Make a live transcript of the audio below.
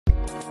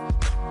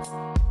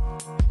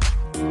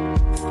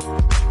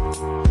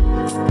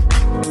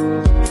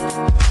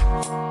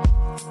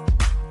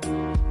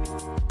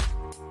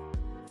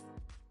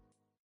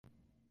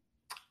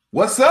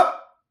What's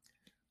up?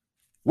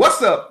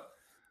 What's up?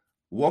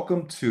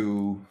 Welcome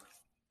to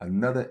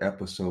another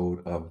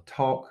episode of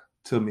Talk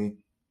to Me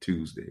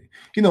Tuesday.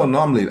 You know,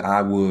 normally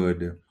I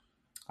would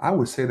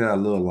say that a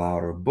little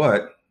louder,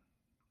 but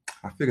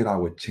I figured I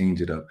would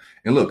change it up.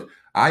 And look,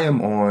 I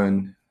am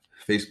on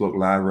Facebook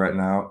Live right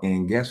now,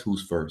 and guess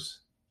who's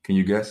first? Can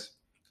you guess?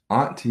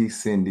 Auntie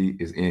Cindy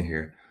is in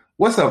here.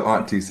 What's up,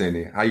 Auntie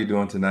Cindy? How you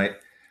doing tonight?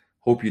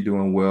 Hope you're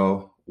doing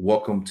well.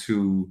 Welcome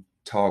to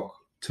Talk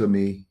to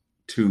Me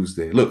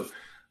Tuesday. Look,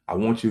 I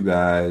want you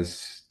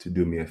guys to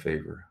do me a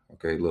favor.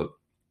 Okay, look,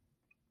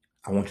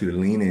 I want you to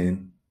lean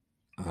in.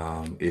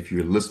 If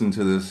you're listening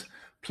to this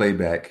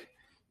playback,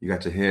 you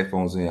got your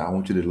headphones in, I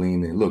want you to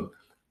lean in. Look,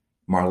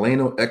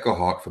 Marlena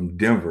Eckerhart from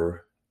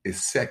Denver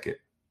is second.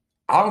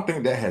 I don't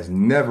think that has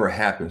never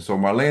happened. So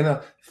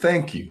Marlena,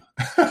 thank you.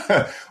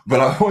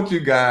 But I want you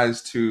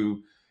guys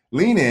to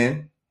lean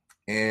in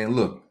and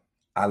look,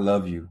 I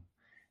love you.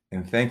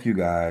 And thank you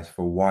guys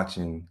for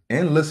watching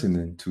and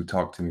listening to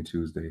Talk to Me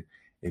Tuesday.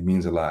 It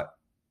means a lot.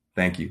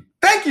 Thank you.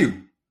 Thank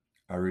you.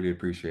 I really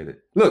appreciate it.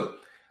 Look,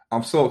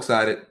 I'm so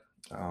excited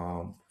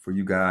for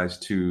you guys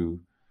to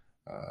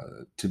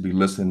be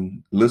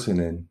listening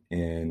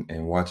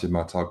and watching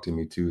my Talk to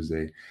Me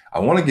Tuesday. I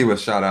want to give a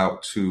shout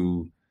out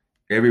to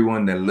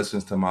everyone that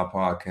listens to my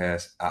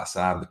podcast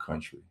outside of the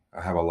country.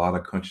 I have a lot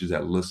of countries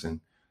that listen.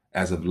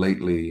 As of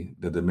lately,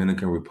 the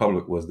Dominican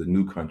Republic was the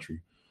new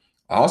country.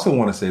 I also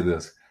want to say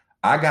this.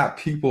 I got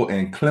people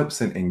in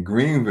Clemson and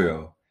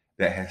Greenville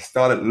that have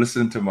started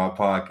listening to my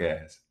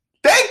podcast.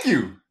 Thank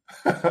you.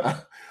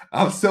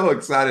 I'm so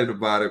excited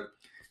about it.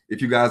 If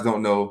you guys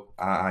don't know,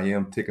 I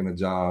am taking a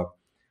job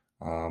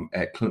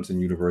at Clemson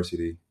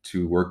University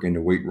to work in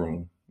the weight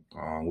room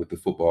with the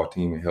football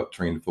team and help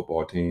train the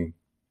football team.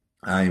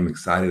 I am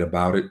excited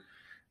about it.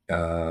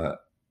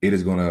 It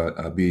is going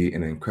to be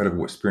an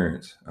incredible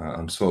experience.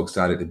 I'm so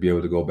excited to be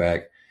able to go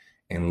back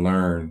and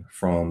learn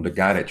from the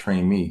guy that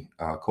trained me,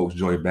 Coach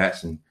Joy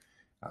Batson.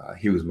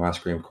 He was my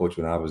scrim coach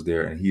when I was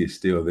there, and he is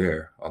still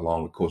there,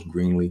 along with Coach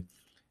Greenlee.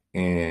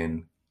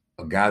 And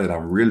a guy that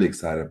I'm really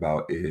excited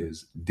about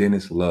is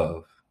Dennis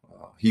Love.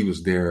 He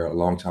was there a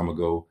long time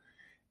ago,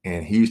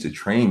 and he used to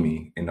train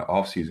me in the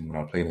offseason when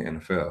I played in the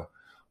NFL.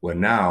 Well,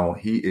 now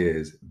he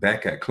is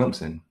back at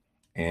Clemson,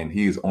 and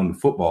he is on the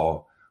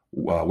football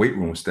weight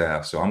room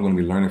staff. So I'm going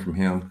to be learning from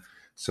him.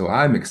 So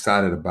I'm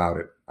excited about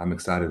it.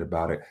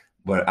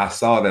 But I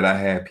saw that I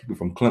had people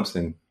from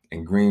Clemson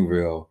and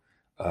Greenville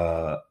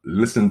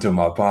listen to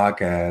my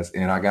podcast,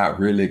 and I got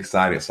really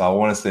excited. So I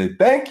want to say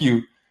thank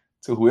you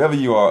to whoever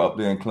you are up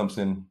there in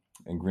Clemson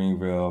and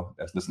Greenville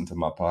that's listening to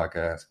my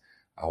podcast.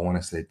 I want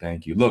to say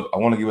thank you. Look, I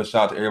want to give a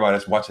shout out to everybody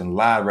that's watching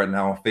live right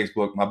now on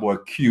Facebook. My boy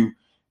Q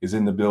is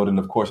in the building.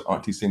 Of course,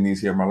 Auntie Cindy is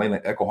here. Marlena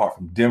Eckerhart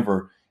from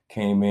Denver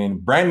came in.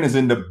 Brandon is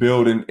in the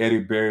building. Eddie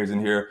Berry is in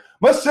here.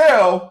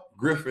 Michelle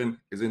Griffin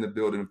is in the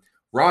building.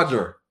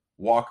 Roger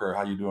Walker,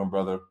 how you doing,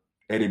 brother?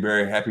 Eddie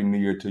Berry, Happy New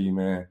Year to you,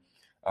 man.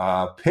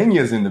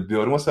 Pena's in the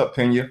building. What's up,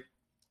 Pena?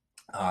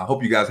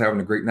 Hope you guys are having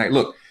a great night.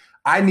 Look,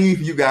 I need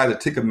for you guys to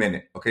take a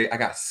minute, okay? I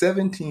got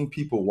 17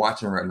 people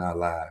watching right now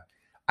live.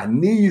 I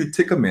need you to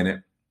take a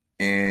minute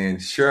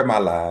and share my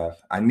live.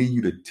 I need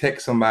you to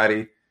text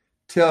somebody,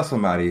 tell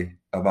somebody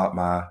about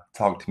my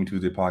Talk to Me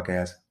Tuesday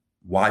podcast.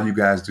 While you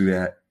guys do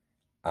that,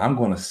 I'm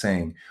going to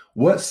sing.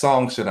 What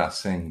song should I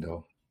sing,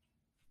 though?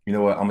 You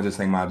know what? I'm going to just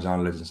sing my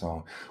John Legend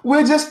song.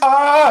 We're just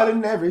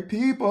ordinary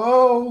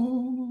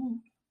people.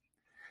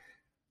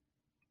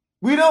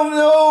 We don't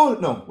know.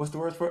 No, what's the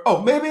words for it?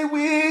 Oh, maybe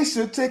we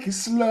should take it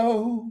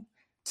slow.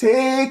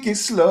 Take it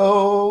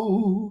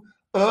slow.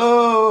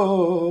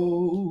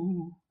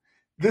 Oh,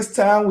 this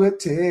time we'll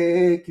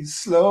take it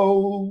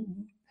slow.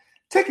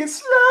 Take it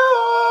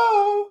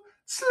slow,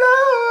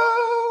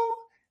 slow.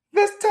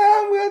 This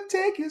time we'll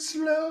take it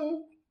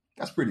slow.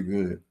 That's pretty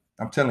good.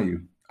 I'm telling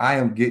you,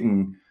 I'm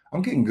getting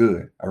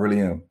good. I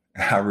really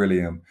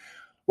am.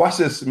 Watch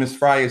this. Miss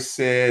Fryer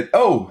said,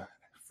 oh,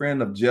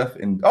 friend of Jeff.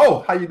 And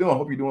oh, how you doing?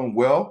 Hope you're doing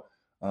well.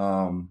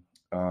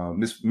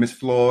 Miss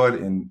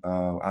Floyd, and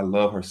I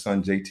love her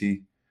son,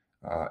 JT.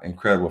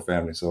 Incredible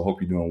family. So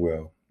hope you're doing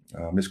well.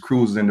 Miss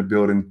Cruz is in the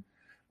building.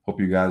 Hope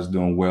you guys are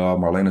doing well.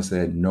 Marlena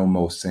said, no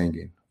more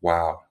singing.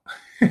 Wow.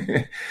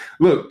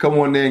 Look, come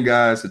on in,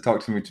 guys, to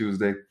Talk to Me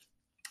Tuesday.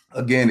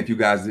 Again, if you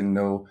guys didn't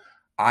know,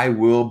 I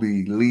will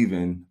be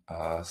leaving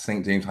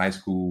St. James High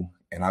School,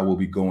 and I will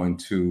be going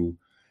to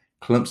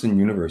Clemson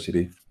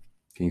University.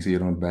 Can you see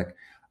it on the back?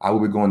 I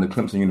will be going to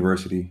Clemson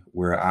University,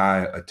 where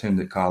I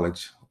attended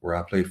college, where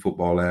I played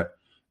football at.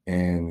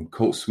 And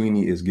Coach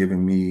Sweeney is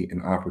giving me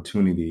an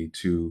opportunity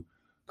to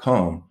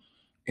come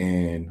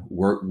and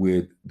work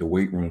with the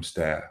weight room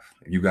staff.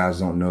 If you guys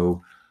don't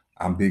know,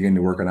 I'm big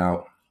into working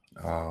out.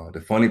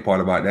 The funny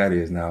part about that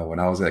is now when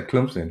I was at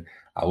Clemson,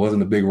 I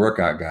wasn't a big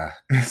workout guy.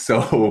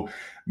 So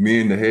me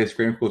and the head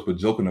scrim coach were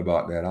joking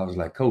about that. I was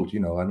like, Coach, I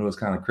know it's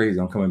kind of crazy.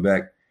 I'm coming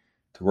back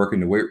to work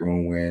in the weight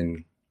room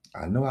when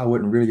I know I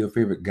wasn't really your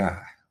favorite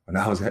guy. when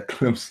I was at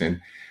Clemson.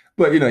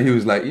 But, he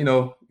was like,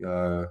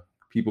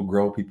 people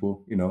grow,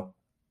 people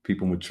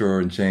mature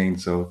and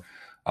change. So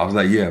I was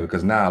like, yeah,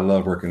 because now I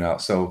love working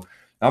out. So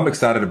I'm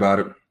excited about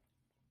it,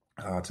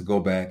 to go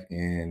back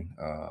and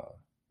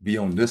be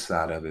on this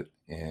side of it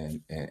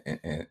and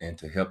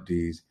to help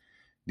these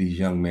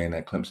young men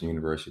at Clemson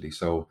University.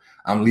 So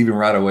I'm leaving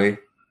right away,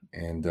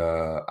 and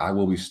I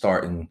will be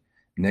starting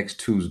next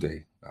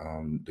Tuesday.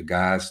 The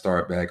guys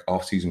start back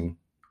off-season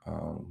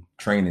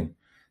training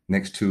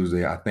next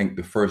Tuesday. I think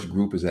the first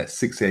group is at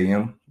 6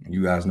 a.m.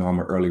 You guys know I'm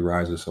an early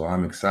riser, so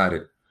I'm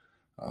excited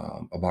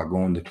about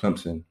going to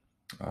Clemson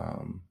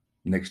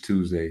next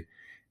Tuesday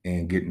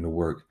and getting to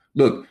work.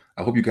 Look,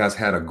 I hope you guys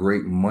had a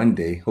great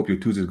Monday. Hope your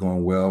Tuesday's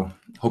going well.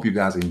 Hope you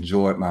guys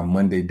enjoyed my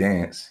Monday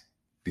dance.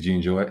 Did you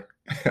enjoy it?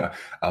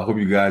 I hope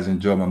you guys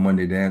enjoy my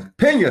Monday dance.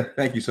 Pena,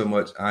 thank you so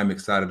much. I'm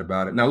excited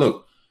about it. Now,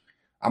 look,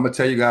 I'm gonna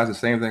tell you guys the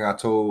same thing I've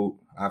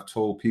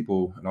told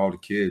people and all the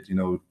kids.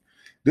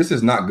 This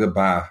is not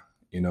goodbye.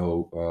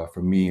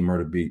 For me in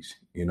Myrtle Beach.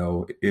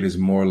 It is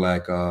more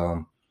like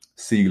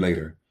see you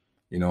later.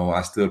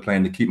 I still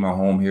plan to keep my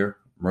home here.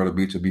 Myrtle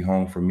Beach will be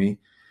home for me,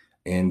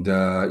 and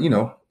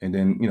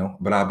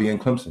but I'll be in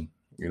Clemson,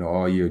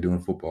 all year during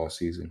football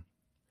season.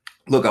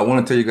 Look, I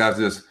want to tell you guys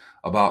this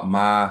about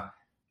my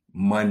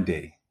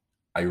Monday.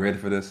 Are you ready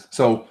for this?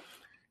 So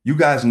you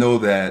guys know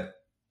that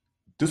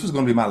this was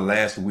going to be my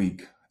last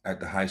week at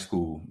the high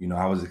school.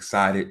 I was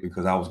excited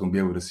because I was going to be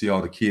able to see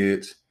all the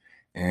kids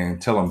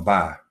and tell them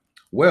bye.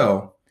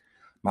 Well,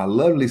 my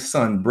lovely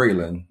son,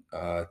 Braylon,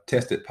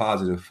 tested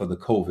positive for the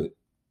COVID.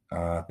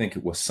 I think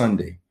it was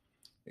Sunday.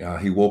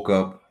 He woke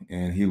up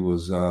and he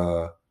was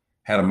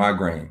had a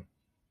migraine,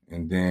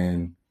 and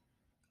then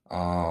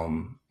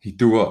he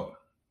threw up.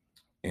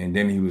 And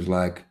then he was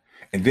like,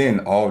 and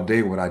then all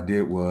day what I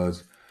did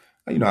was,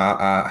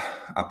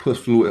 I put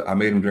fluid. I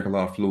made him drink a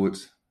lot of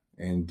fluids.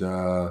 And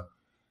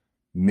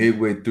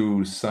midway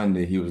through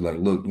Sunday, he was like,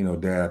 look,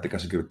 Dad, I think I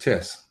should get a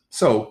test.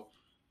 So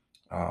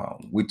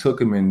we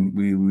took him and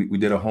we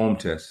did a home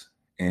test,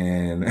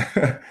 and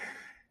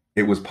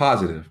it was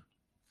positive.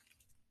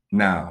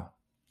 Now,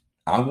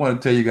 I'm going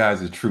to tell you guys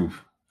the truth.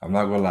 I'm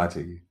not going to lie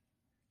to you.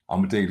 I'm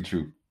going to tell you the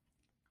truth.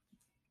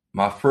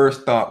 My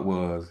first thought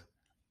was,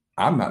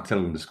 I'm not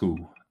telling the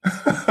school.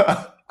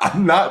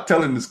 I'm not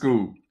telling the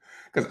school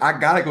because I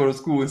got to go to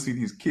school and see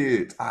these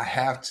kids. I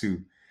have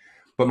to.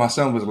 But my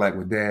son was like,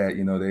 well, Dad,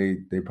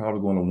 they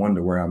probably going to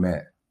wonder where I'm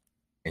at.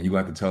 And you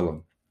got to tell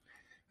them.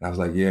 And I was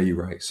like, yeah,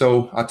 you're right.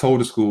 So I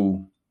told the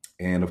school.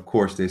 And of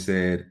course, they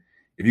said,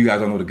 if you guys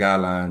don't know the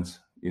guidelines,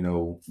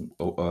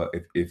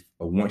 if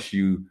once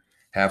you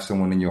have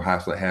someone in your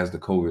house that has the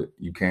COVID,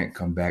 you can't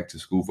come back to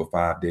school for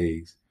 5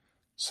 days.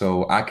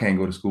 So I can't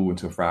go to school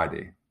until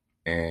Friday.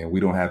 And we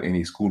don't have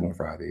any school on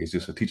Friday. It's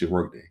just a teacher's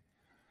work day.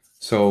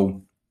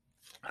 So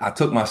I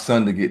took my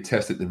son to get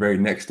tested the very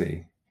next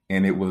day,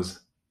 and it was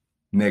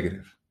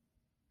negative.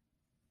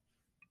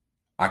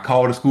 I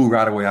called the school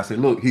right away. I said,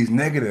 look, he's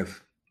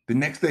negative. The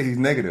next day, he's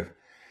negative.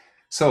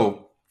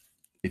 So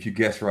if you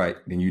guess right,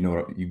 then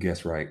you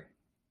guess right.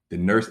 The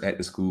nurse at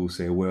the school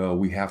said, well,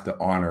 we have to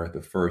honor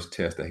the first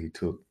test that he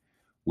took,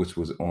 which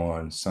was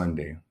on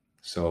Sunday.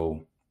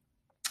 So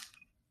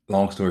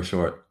long story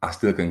short, I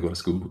still couldn't go to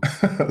school.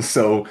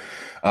 So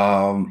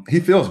he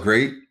feels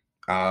great.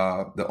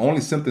 The only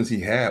symptoms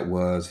he had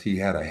was he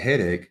had a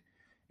headache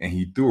and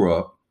he threw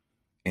up,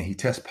 and he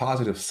tested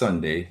positive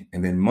Sunday.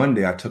 And then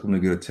Monday, I took him to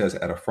get a test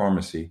at a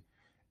pharmacy,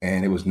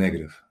 and it was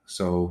negative.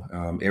 So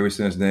ever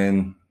since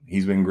then,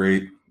 he's been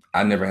great.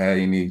 I never had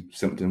any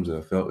symptoms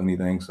or felt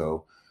anything.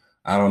 So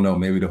I don't know.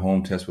 Maybe the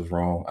home test was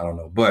wrong. I don't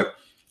know. But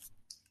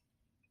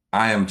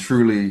I am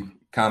truly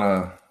kind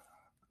of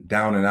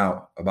down and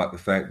out about the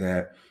fact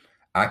that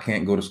I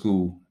can't go to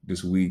school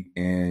this week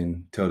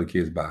and tell the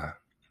kids bye.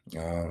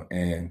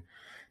 And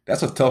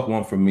that's a tough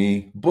one for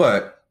me.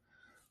 But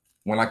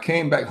when I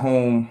came back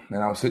home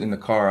and I was sitting in the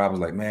car, I was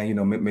like,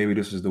 man, maybe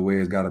this is the way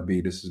it's got to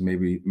be. This is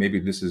maybe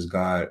this is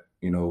God,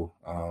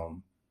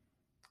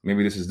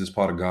 maybe this is this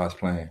part of God's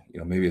plan.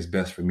 Maybe it's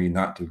best for me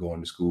not to go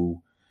into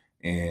school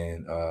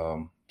and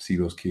see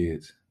those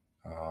kids.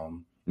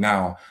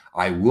 Now,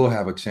 I will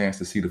have a chance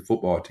to see the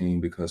football team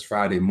because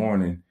Friday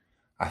morning,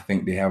 I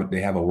think they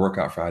have a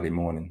workout Friday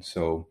morning.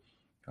 So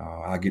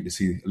I get to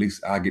see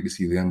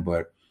them.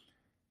 But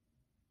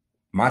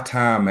my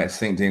time at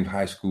St. James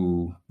High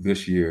School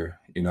this year,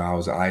 I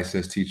was an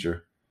ISS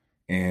teacher,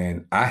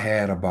 and I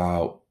had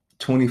about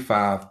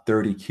 25,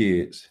 30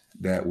 kids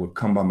that would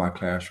come by my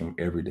classroom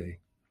every day.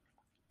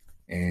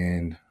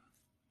 And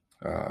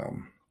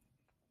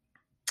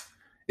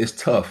it's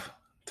tough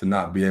to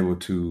not be able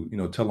to,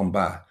 tell them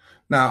bye.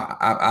 Now,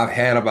 I've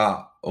had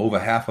about over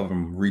half of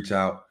them reach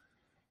out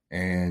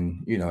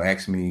and,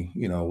 ask me,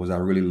 was I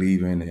really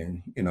leaving?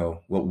 And,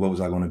 what was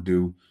I going to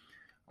do?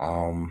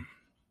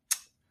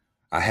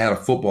 I had a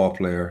football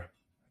player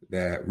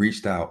that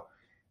reached out,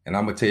 and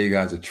I'm going to tell you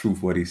guys the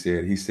truth, what he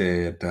said. He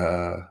said,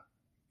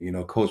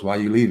 Coach, why are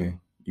you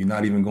leaving? You're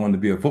not even going to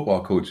be a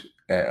football coach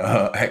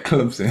at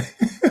Clemson.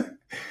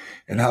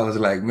 And I was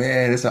like,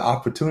 man, it's an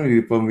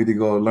opportunity for me to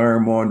go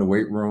learn more in the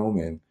weight room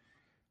and,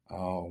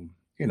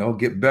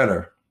 get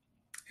better.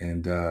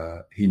 And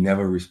he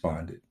never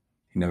responded.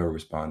 He never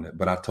responded.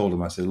 But I told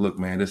him, I said, look,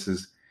 man, this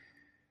is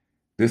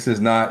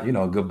not,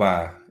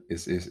 goodbye.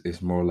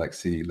 It's more like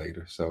see you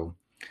later. So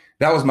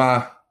that was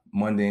my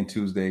Monday and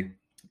Tuesday.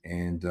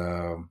 And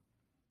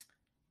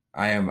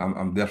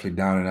I'm definitely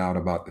down and out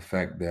about the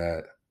fact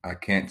that I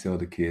can't tell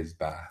the kids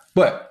bye.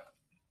 But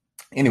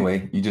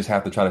anyway, you just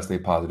have to try to stay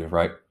positive,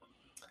 right?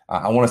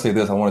 I want to say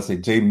this. I want to say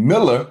Jay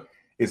Miller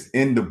is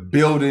in the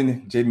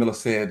building. Jay Miller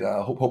said,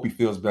 hope he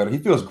feels better. He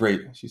feels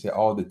great. She said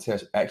all the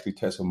tests actually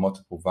test for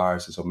multiple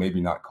viruses, so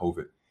maybe not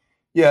COVID.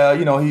 Yeah,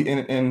 he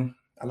and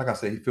like I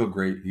said, he feel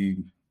great.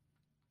 He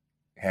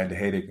had the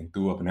headache and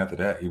threw up, and after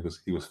that, he was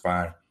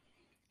fine.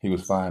 He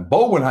was fine.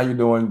 Bowen, how you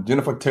doing?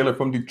 Jennifer Taylor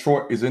from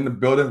Detroit is in the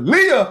building.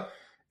 Leah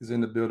is in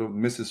the building.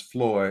 Mrs.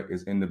 Floyd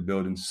is in the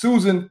building.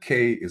 Susan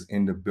K is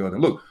in the building.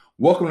 Look,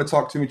 welcome to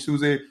Talk to Me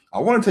Tuesday. I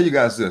want to tell you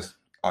guys this.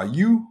 Are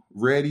you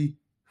ready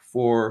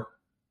for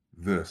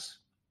this?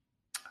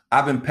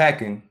 I've been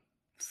packing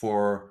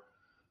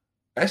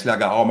actually, I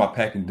got all my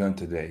packing done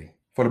today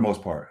for the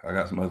most part. I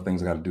got some other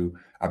things I got to do.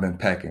 I've been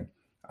packing.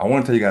 I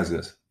want to tell you guys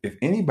this. If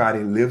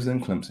anybody lives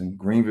in Clemson,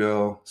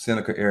 Greenville,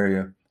 Seneca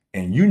area,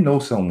 and you know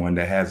someone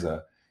that has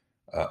a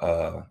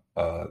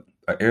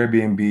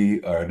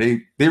Airbnb or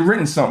they've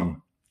written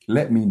something,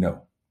 let me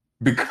know.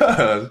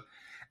 Because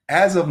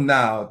as of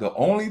now, the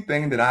only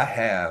thing that I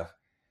have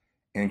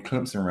in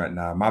Clemson right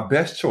now, my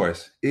best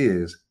choice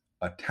is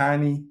a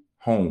tiny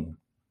home.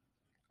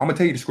 I'm gonna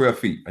tell you the square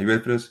feet. Are you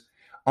ready for this?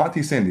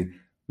 Auntie Cindy,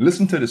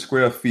 listen to the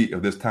square feet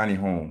of this tiny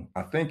home.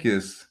 I think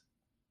is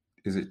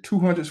it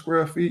 200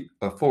 square feet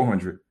or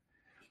 400?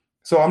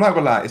 So I'm not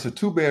gonna lie, it's a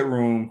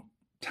 2-bedroom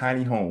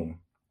tiny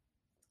home.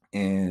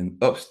 And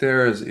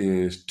upstairs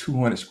is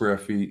 200 square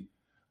feet.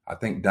 I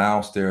think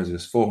downstairs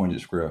is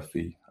 400 square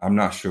feet. I'm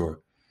not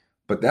sure.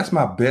 But that's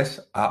my best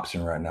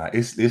option right now.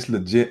 It's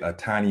legit a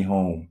tiny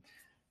home.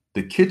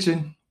 The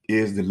kitchen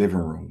is the living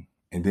room.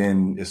 And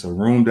then it's a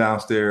room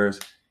downstairs.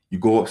 You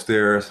go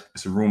upstairs,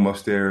 it's a room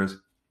upstairs.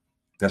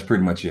 That's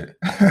pretty much it.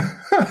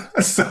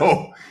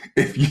 So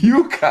if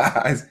you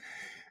guys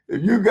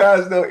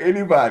know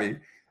anybody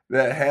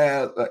that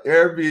has an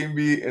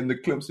Airbnb in the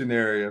Clemson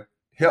area,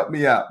 help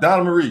me out.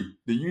 Donna Marie,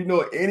 do you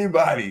know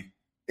anybody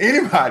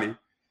that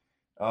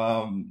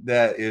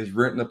is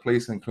renting a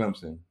place in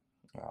Clemson?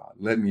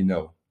 Let me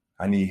know.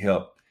 I need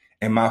help.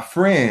 And my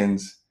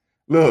friends,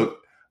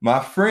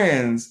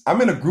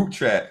 I'm in a group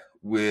chat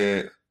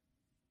with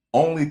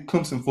only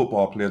Clemson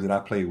football players that I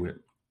play with.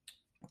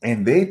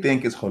 And they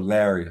think it's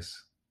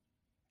hilarious.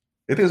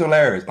 It is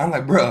hilarious. I'm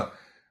like, bro,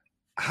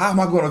 how am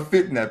I going to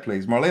fit in that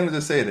place? Marlena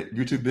just said it.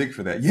 You're too big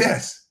for that.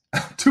 Yes,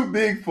 I'm too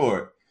big for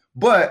it.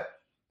 But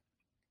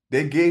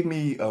they gave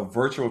me a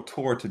virtual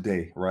tour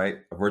today, right?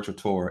 A virtual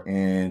tour.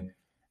 And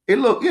it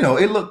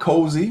looked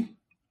cozy.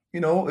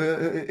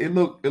 It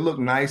looked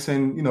nice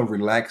and,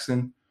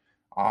 relaxing.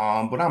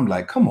 But I'm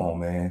like, come on,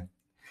 man.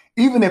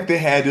 Even if they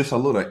had just a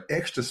little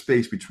extra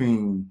space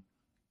between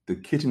the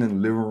kitchen and the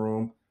living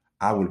room,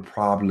 I would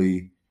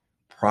probably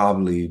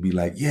be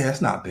like, yeah,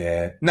 it's not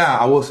bad. Now,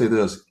 I will say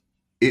this.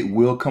 It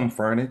will come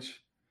furnished,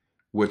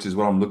 which is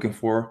what I'm looking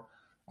for.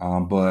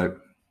 But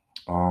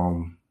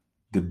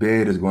the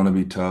bed is going to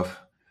be tough.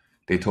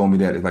 They told me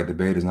that it's like the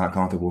bed is not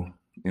comfortable,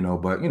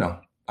 but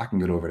I can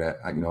get over that.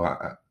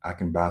 I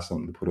can buy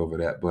something to put over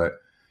that. But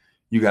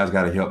you guys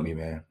got to help me,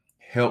 man.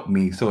 Help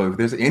me. So if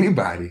there's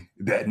anybody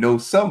that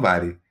knows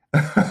somebody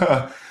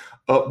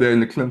up there in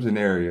the Clemson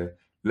area,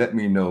 let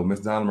me know. Miss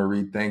Donna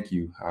Marie, thank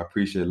you. I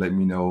appreciate it. Let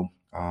me know.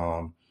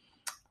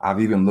 I've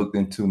even looked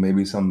into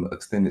maybe some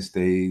extended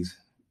stays,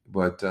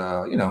 but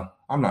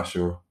I'm not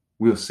sure.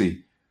 We'll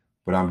see.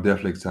 But I'm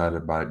definitely excited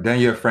about it.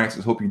 Danielle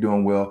Francis, hope you're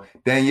doing well.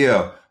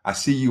 Danielle, I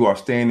see you are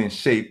staying in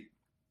shape.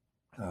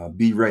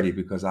 Be ready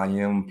because I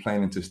am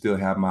planning to still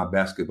have my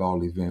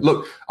basketball event.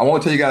 Look, I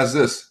want to tell you guys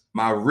this.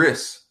 My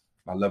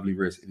lovely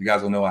wrist. If you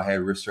guys don't know, I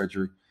had wrist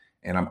surgery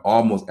and I'm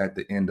almost at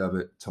the end of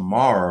it.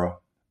 Tomorrow,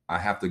 I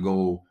have to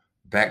go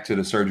back to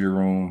the surgery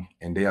room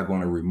and they are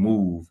going to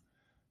remove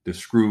the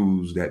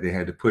screws that they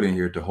had to put in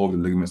here to hold the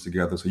ligaments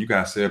together. So you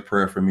guys say a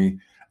prayer for me.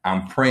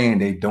 I'm praying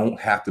they don't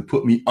have to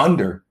put me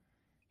under.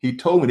 He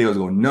told me they was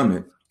going to numb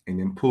it and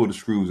then pull the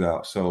screws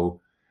out.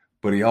 So,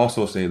 but he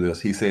also said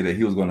this. He said that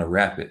he was going to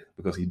wrap it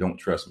because he don't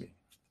trust me.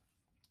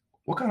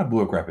 What kind of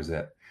bull crap is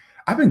that?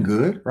 I've been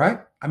good,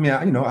 right? I mean,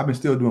 I've been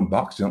still doing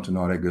box jumps and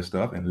all that good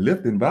stuff and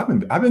lifting, but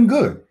I've been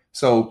good.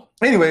 So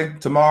anyway,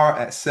 tomorrow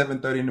at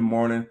 7:30 in the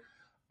morning,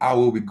 I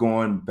will be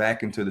going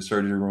back into the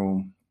surgery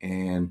room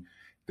and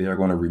they are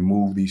going to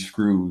remove these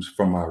screws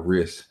from my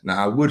wrist.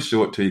 Now I would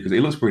show it to you because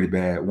it looks pretty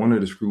bad. One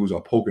of the screws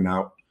are poking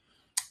out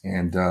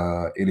and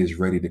it is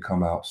ready to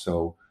come out.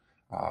 So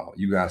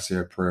you guys say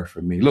a prayer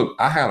for me. Look,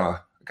 I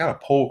got a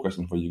poll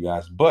question for you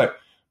guys, but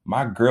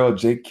my girl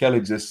Jake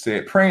Kelly just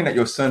said, praying that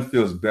your son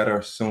feels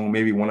better soon.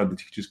 Maybe one of the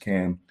teachers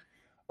can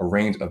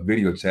arrange a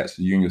video chat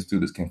so you and your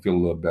students can feel a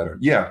little better.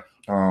 Yeah.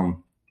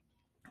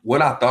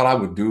 What I thought I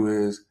would do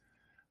is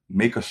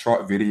make a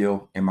short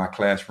video in my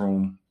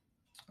classroom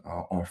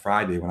on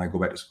Friday when I go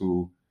back to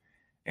school,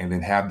 and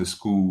then have the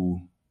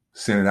school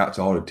send it out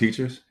to all the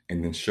teachers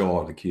and then show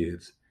all the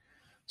kids.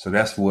 So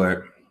that's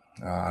what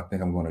I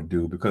think I'm going to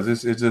do, because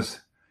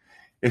it's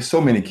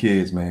so many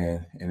kids,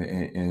 man.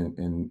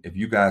 And if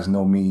you guys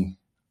know me,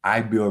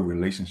 I build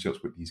relationships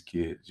with these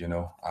kids,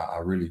 I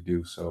really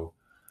do. So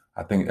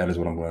I think that is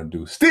what I'm going to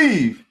do.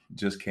 Steve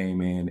just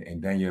came in,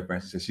 and Danielle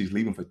Francis says she's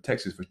leaving for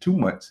Texas for 2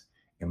 months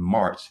in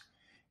March,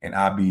 and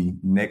I'll be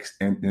next,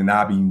 and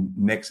I'll be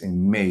next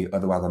in May.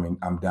 Otherwise,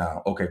 I'm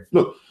down. Okay,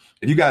 look,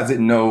 if you guys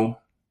didn't know,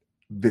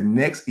 the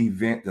next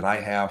event that I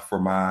have for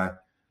my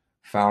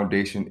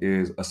foundation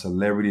is a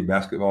celebrity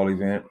basketball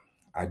event.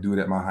 I do it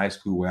at my high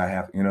school, where I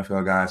have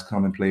NFL guys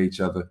come and play each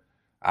other.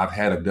 I've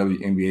had a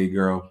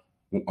WNBA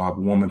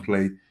woman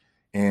play.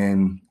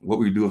 And what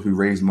we do is we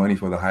raise money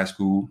for the high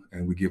school,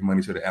 and we give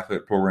money to the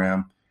athletic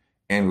program.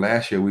 And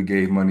last year we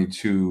gave money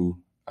to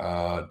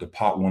the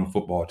Part 1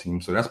 football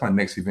team. So that's my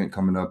next event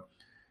coming up.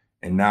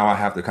 And now I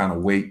have to kind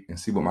of wait and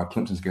see what my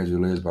Clemson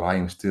schedule is, but I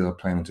am still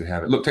planning to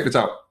have it. Look, check this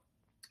out.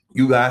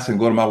 You guys can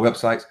go to my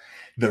websites,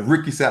 the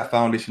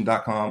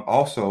RickySappFoundation.com.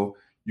 Also,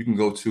 you can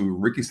go to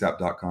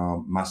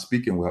RickySapp.com, my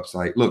speaking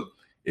website. Look,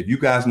 if you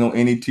guys know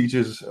any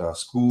teachers,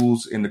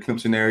 schools in the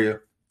Clemson area,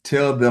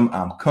 tell them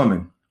I'm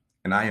coming.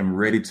 And I am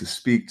ready to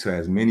speak to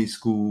as many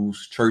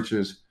schools,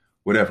 churches,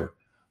 whatever,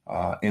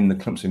 in the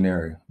Clemson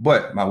area.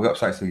 But my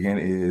website, again,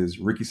 is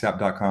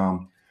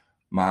RickySapp.com.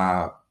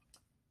 My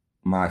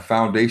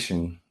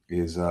foundation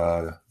is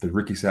the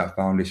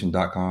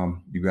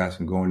RickySappFoundation.com. You guys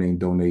can go in there and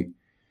donate.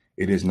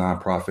 It is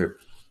nonprofit.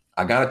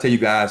 I got to tell you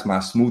guys my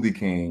Smoothie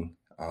King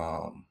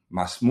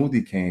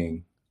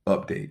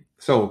update.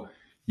 So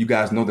you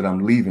guys know that I'm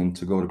leaving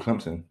to go to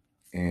Clemson,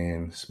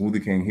 and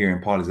Smoothie King here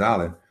in Pawleys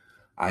Island,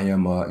 I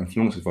am an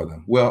influencer for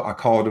them. Well, I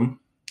called them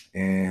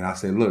and I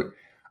said, look,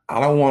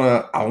 I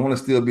want to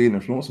still be an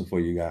influencer for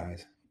you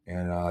guys.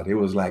 And they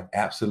was like,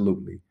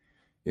 absolutely.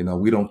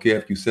 We don't care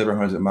if you're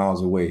 700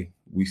 miles away.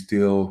 We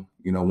still,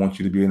 want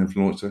you to be an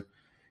influencer.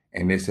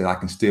 And they said, I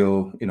can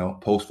still,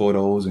 post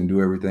photos and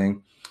do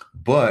everything.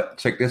 But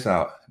check this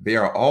out. They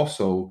are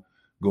also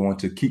going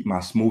to keep my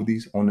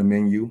smoothies on the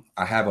menu.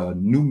 I have a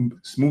new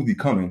smoothie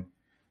coming,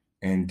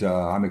 and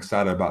I'm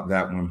excited about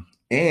that one.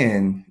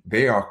 And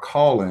they are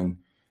calling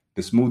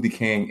the Smoothie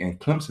King in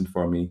Clemson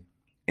for me,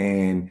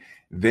 and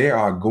they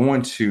are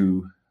going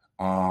to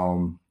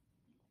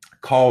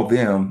call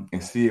them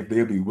and see if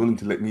they'll be willing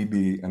to let me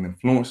be an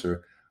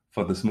influencer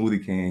for the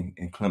Smoothie King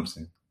in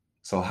Clemson.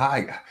 So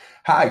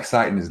how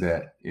exciting is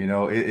that?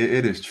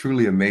 It is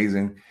truly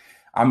amazing.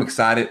 I'm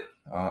excited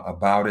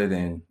about it,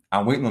 and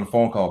I'm waiting on a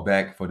phone call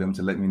back for them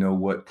to let me know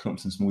what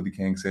Clemson Smoothie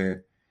King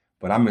said.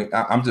 But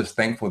I'm just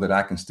thankful that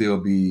I can still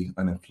be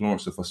an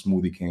influencer for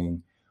Smoothie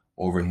King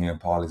over here in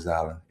Pawleys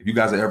Island. If you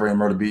guys are ever in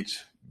Myrtle Beach,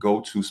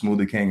 go to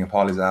Smoothie King in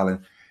Pawleys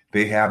Island.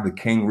 They have the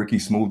King Ricky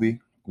smoothie,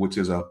 which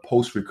is a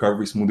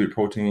post-recovery smoothie with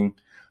protein.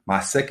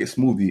 My second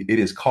smoothie, it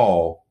is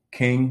called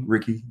King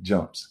Ricky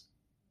Jumps.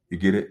 You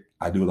get it?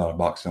 I do a lot of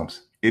box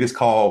jumps. It is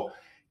called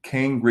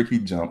King Ricky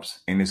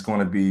Jumps, and it's going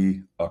to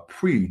be a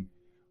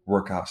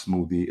pre-workout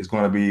smoothie. It's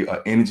going to be an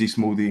energy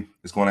smoothie.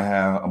 It's going to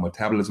have a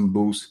metabolism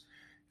boost.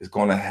 It's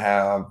going to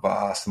have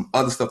some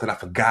other stuff that I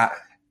forgot.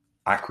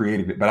 I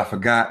created it, but I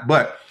forgot.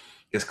 But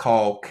it's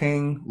called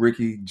King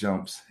Ricky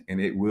Jumps,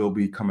 and it will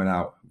be coming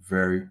out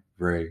very,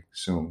 very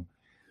soon.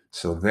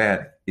 So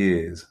that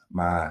is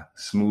my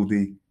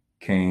Smoothie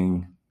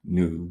King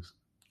news.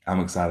 I'm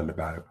excited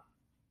about it.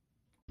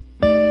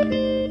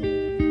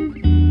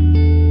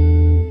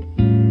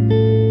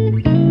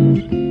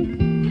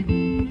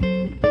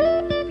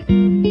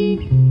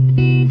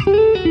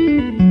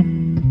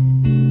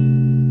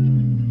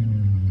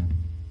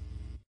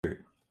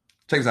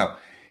 Check this out.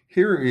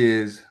 Here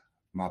is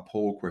my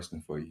poll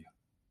question for you.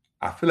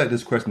 I feel like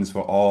this question is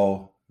for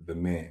all the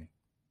men.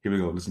 Here we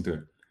go. Listen to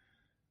it.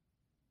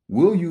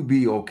 Will you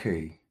be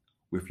okay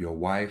with your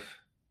wife,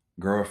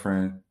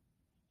 girlfriend,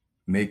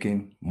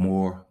 making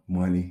more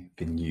money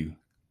than you?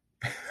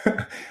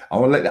 I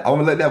want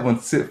to let that one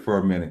sit for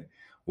a minute.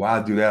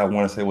 While I do that, I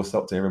want to say what's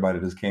up to everybody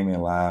that just came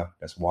in live,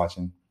 that's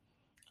watching.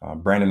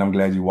 Brandon, I'm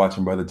glad you're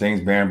watching, brother.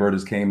 James Barrenberg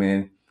just came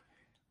in.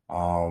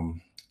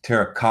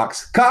 Tara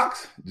Cox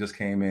just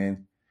came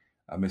in.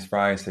 Miss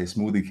Fry say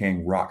Smoothie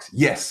King rocks.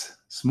 Yes,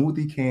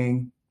 Smoothie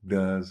King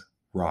does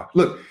rock.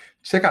 Look,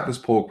 check out this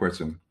poll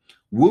question.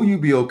 Will you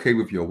be okay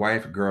with your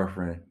wife,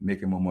 girlfriend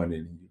making more money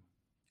than you?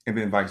 And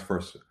then vice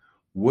versa.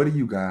 What do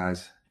you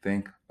guys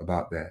think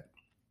about that?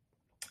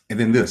 And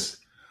then this,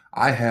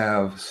 I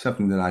have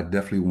something that I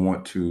definitely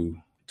want to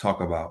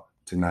talk about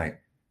tonight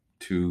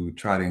to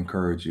try to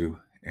encourage you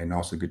and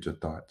also get your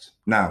thoughts.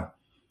 Now,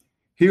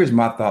 here's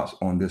my thoughts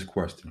on this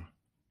question.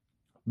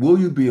 Will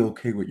you be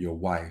okay with your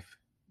wife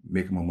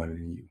making more money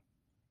than you?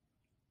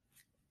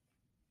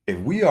 If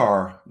we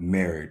are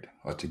married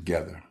or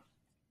together,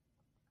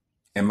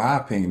 in my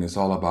opinion, it's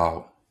all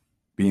about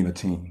being a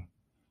team.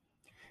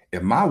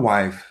 If my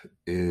wife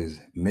is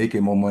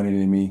making more money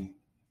than me,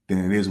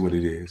 then it is what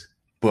it is.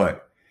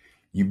 But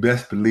you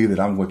best believe that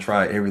I'm going to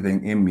try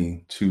everything in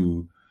me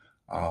to,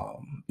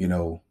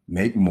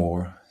 make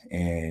more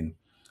and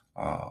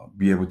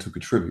be able to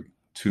contribute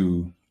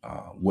to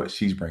what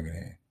she's bringing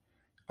in.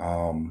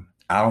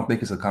 I don't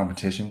think it's a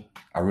competition.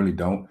 I really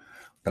don't.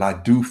 But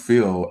I do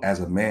feel as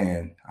a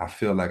man, I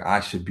feel like I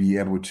should be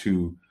able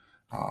to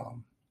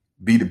um,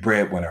 be the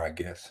breadwinner, I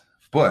guess.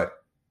 But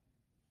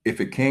if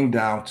it came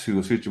down to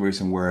a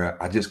situation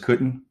where I just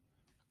couldn't,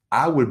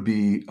 I would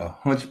be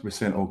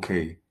 100%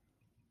 okay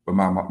with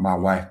my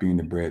wife being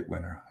the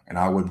breadwinner, and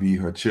I would be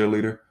her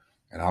cheerleader,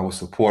 and I would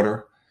support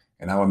her,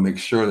 and I would make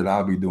sure that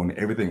I'll be doing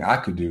everything I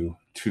could do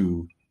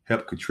to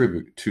help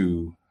contribute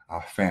to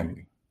our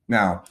family.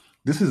 Now,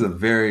 this is a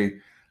very,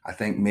 I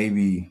think,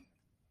 maybe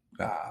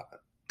uh,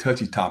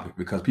 touchy topic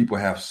because people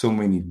have so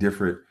many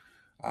different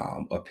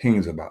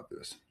opinions about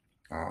this.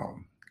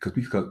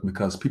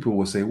 Because people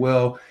will say,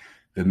 well,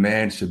 the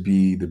man should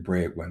be the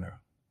breadwinner.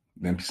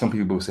 Then some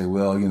people will say,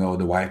 well,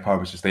 the wife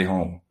probably should stay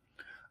home.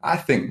 I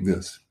think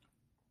this.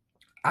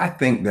 I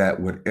think that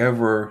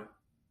whatever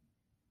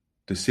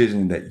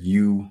decision that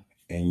you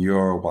and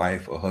your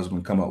wife or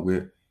husband come up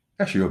with,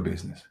 that's your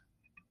business.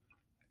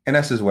 And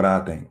that's just what I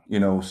think.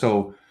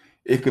 So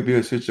it could be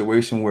a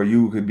situation where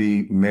you could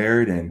be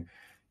married and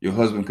your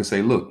husband could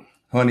say, look,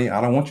 honey, I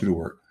don't want you to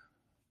work.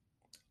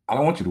 I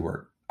don't want you to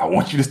work. I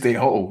want you to stay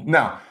home.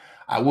 Now,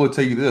 I will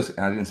tell you this, and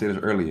I didn't say this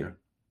earlier.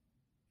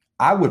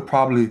 I would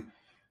probably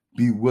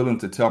be willing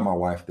to tell my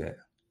wife that.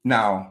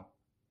 Now,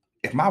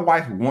 if my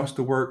wife wants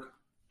to work,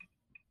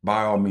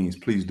 by all means,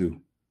 please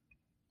do.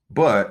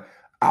 But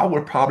I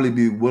would probably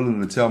be willing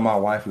to tell my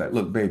wife, like,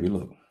 look, baby,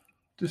 look,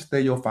 just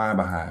stay your fine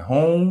behind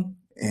home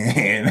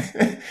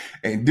and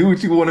and do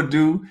what you want to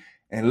do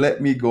and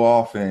let me go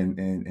off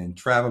and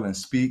travel and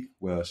speak.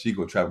 Well, she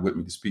go travel with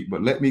me to speak,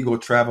 but let me go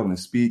travel and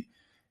speak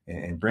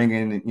and bring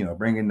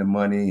in the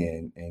money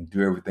and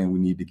do everything we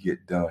need to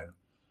get done.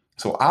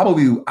 So I will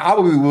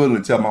be willing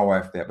to tell my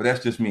wife that, but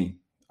that's just me.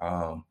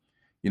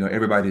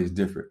 Everybody is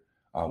different.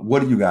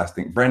 What do you guys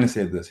think? Brandon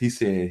said this. He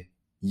said,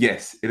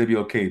 yes, it'll be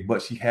okay,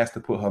 but she has to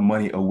put her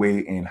money away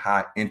in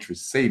high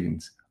interest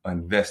savings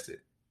invested.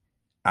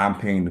 I'm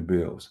paying the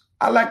bills.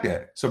 I like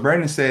that. So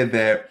Brandon said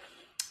that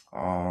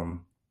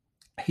um,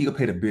 he'll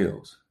pay the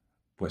bills,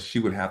 but she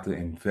would have to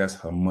invest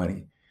her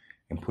money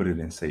and put it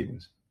in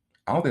savings.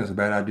 I don't think it's a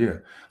bad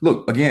idea.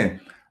 Look,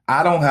 again,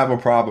 I don't have a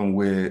problem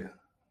with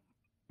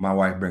my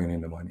wife bringing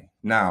in the money.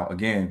 Now,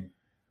 again,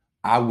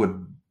 I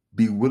would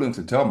be willing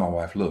to tell my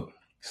wife, look,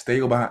 stay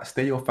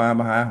your fine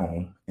behind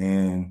home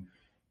and,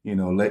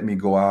 let me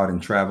go out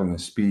and travel and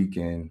speak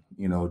and,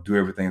 do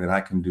everything that I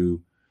can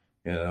do,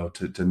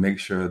 to make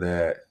sure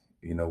that,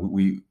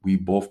 we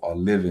both are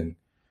living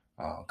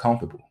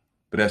comfortable.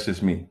 But that's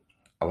just me.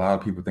 A lot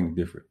of people think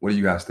different. What do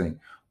you guys think?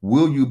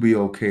 Will you be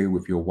okay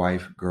with your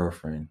wife,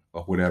 girlfriend,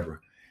 or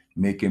whatever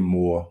making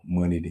more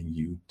money than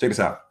you? Check this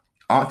out.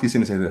 Auntie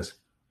Cindy say this.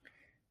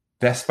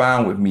 That's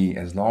fine with me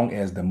as long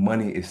as the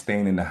money is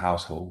staying in the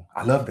household.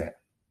 I love that.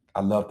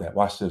 I love that.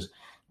 Watch this.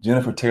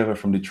 Jennifer Taylor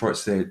from Detroit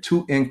said,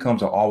 two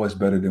incomes are always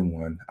better than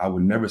one. I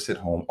would never sit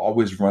home,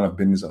 always run a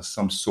business of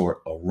some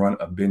sort or run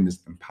a business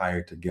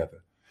empire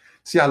together.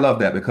 See, I love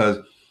that because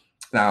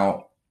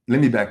now let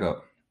me back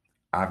up.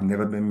 I've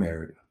never been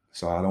married,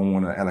 so I don't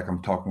want to act like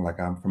I'm talking like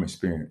I'm from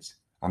experience.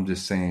 I'm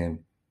just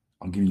saying,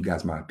 I'm giving you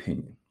guys my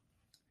opinion.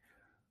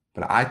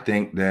 But I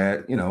think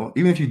that,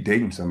 even if you're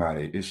dating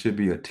somebody, it should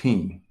be a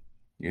team,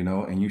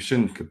 and you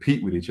shouldn't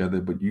compete with each other,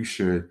 but you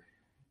should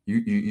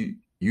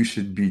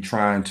be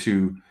trying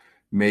to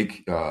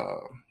make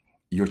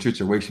your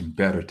situation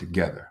better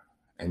together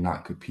and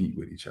not compete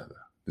with each other.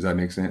 Does that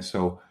make sense?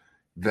 So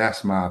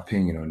that's my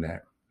opinion on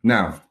that.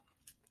 Now,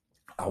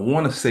 I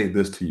want to say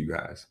this to you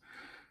guys,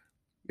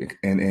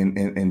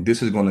 and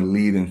this is going to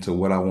lead into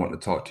what I want to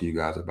talk to you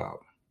guys about.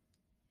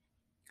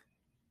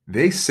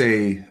 They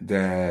say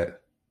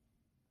that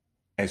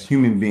as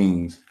human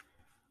beings,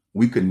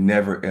 we could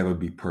never ever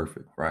be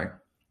perfect, right?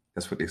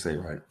 That's what they say,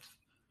 right?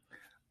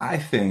 I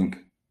think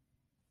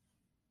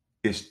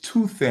it's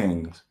two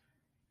things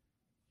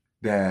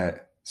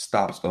that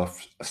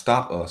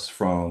stop us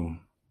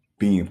from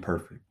being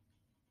perfect.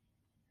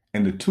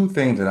 And the two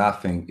things that I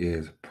think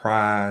is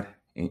pride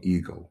and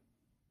ego.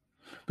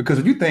 Because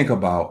if you think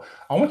about,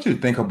 I want you to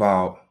think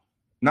about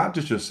not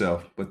just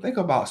yourself, but think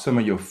about some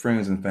of your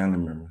friends and family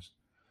members.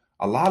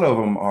 A lot of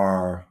them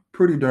are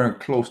pretty darn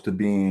close to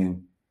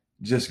being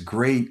just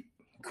great,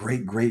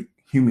 great, great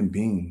human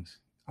beings.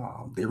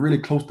 They're really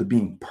close to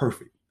being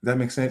perfect. Does that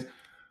make sense?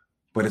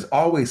 But it's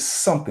always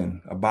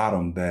something about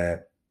them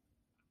that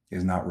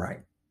is not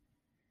right.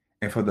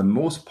 And for the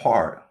most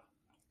part,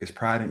 it's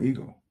pride and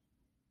ego,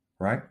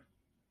 right?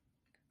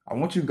 I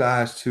want you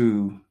guys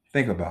to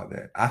think about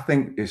that. I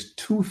think it's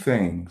two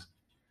things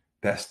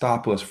that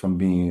stop us from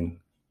being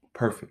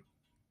perfect.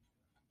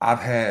 I've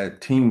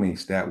had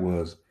teammates that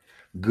was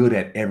good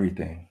at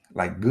everything,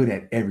 like good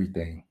at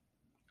everything.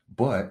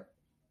 But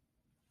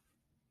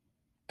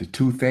the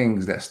two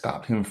things that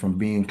stopped him from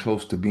being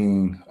close to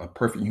being a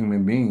perfect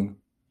human being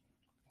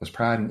was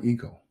pride and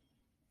ego.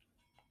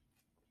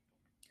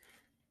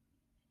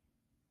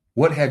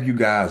 What have you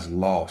guys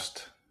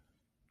lost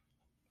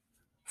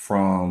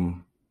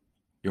from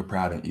your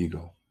pride and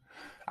ego?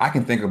 I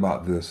can think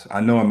about this.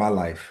 I know in my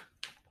life,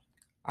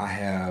 I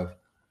have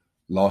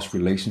lost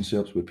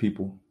relationships with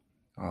people.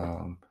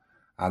 Um,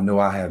 I know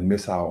I have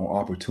missed out on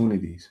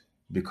opportunities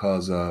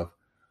because of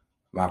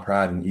my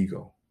pride and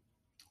ego.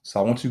 So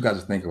I want you guys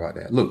to think about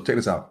that. Look, check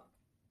this out.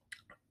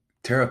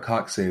 Tara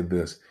Cox said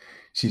this.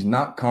 She's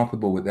not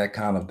comfortable with that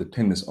kind of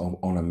dependence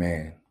on a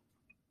man.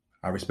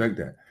 I respect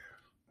that.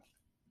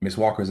 Miss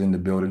Walker's in the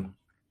building.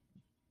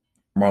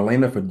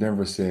 Marlena for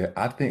Denver said,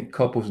 I think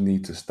couples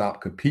need to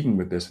stop competing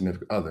with their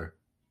significant other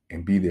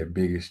and be their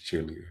biggest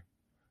cheerleader.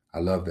 I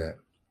love that.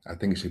 I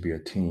think it should be a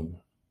team.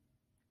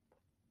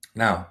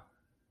 Now,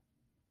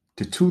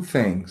 the two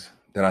things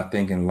that I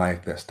think in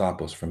life that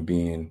stop us from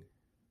being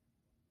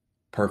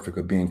perfect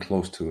or being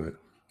close to it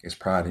is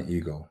pride and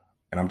ego.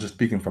 And I'm just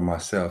speaking for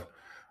myself.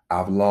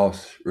 I've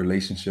lost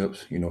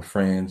relationships,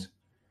 friends.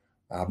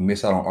 I've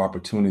missed out on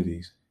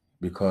opportunities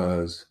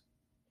because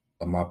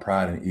of my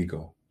pride and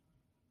ego.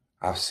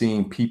 I've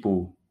seen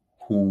people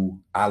who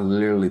I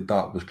literally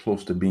thought was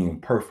close to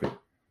being perfect.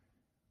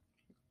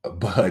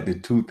 But the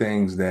two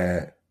things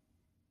that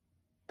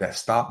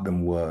stopped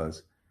them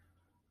was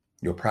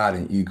your pride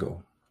and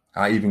ego.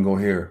 I even go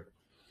here.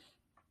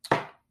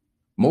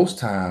 Most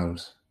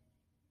times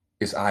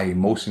it's our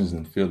emotions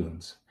and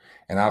feelings.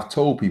 And I've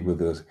told people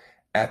this,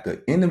 at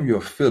the end of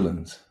your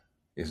feelings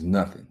is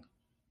nothing.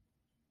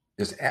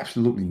 There's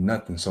absolutely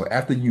nothing. So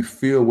after you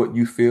feel what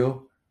you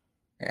feel,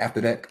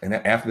 after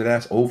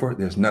that's over,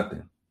 there's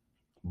nothing.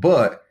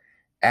 But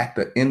at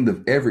the end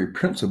of every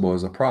principle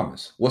is a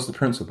promise. What's the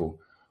principle?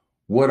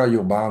 What are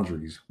your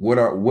boundaries?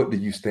 What do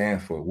you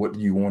stand for? What do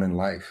you want in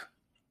life?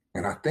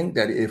 And I think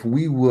that if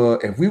we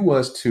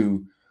was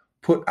to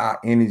put our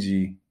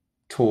energy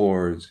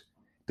towards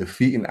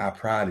defeating our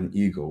pride and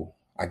ego,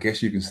 I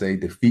guess you can say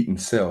defeating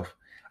self,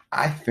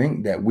 I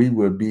think that we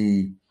would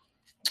be,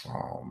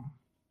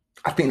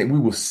 I think that we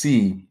will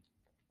see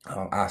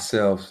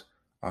ourselves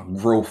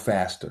grow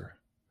faster.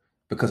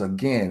 Because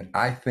again,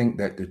 I think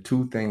that the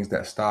two things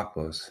that stop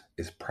us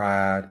is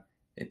pride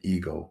and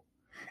ego.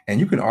 And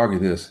you can argue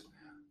this,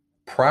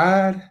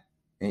 pride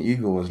and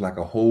ego is like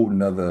a whole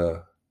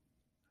nother,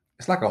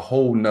 it's like a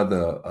whole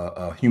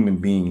nother human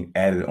being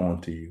added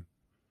onto you.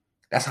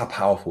 That's how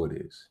powerful it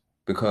is.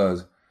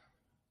 Because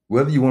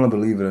whether you want to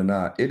believe it or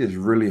not, it is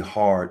really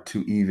hard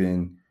to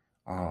even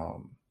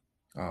um,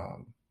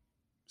 um,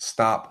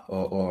 stop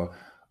or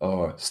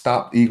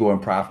stop ego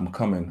and pride from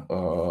coming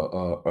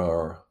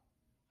or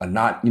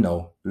not,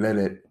 let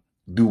it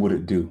do what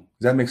it do. Does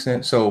that make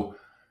sense? So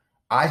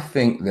I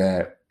think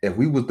that if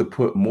we was to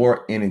put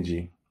more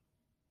energy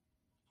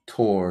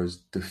towards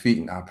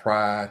defeating our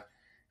pride,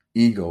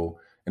 ego,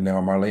 and then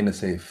Marlena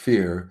said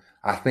fear,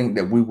 I think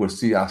that we will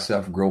see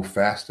ourselves grow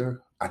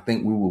faster. I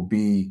think we will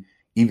be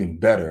even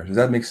better. Does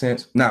that make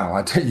sense? Now,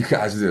 I tell you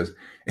guys this,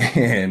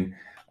 and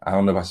I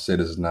don't know if I should say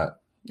this or not.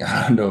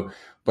 I don't know.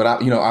 But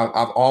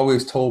I've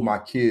always told my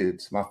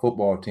kids, my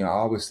football team, I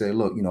always say,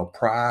 look,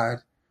 pride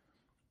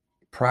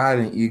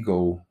and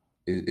ego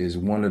is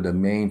one of the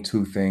main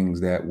two things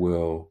that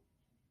will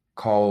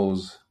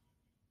cause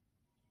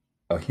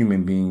a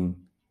human being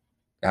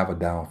to have a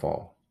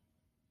downfall.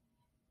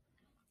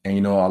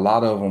 And a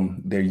lot of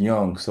them, they're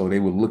young, so they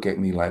would look at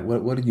me like,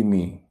 what do you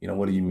mean?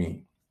 What do you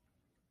mean?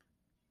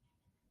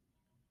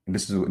 And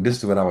this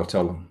is what I would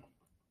tell them.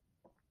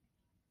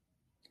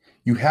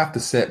 You have to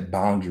set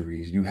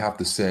boundaries. You have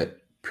to set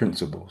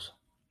principles.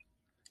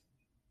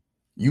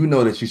 You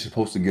know that you're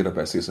supposed to get up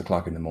at 6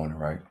 o'clock in the morning,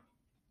 right?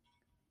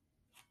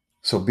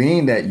 So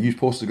being that you're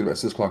supposed to get up at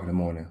 6 o'clock in the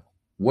morning,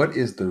 what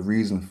is the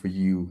reason for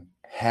you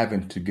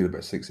having to get up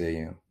at 6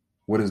 a.m.?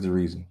 What is the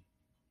reason?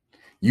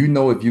 You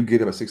know, if you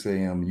get up at 6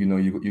 a.m., you're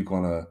going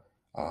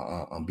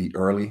to be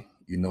early.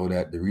 You know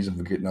that the reason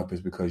for getting up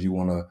is because you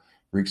want to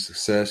reach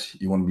success.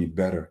 You want to be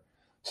better.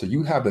 So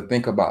you have to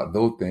think about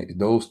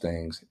those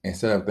things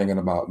instead of thinking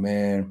about,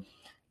 man,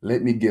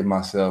 let me give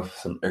myself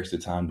some extra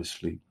time to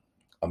sleep.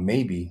 Or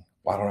maybe,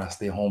 why don't I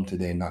stay home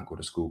today and not go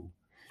to school?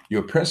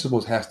 Your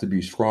principles has to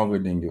be stronger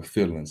than your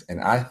feelings. And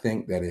I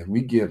think that if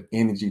we give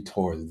energy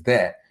towards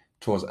that,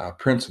 towards our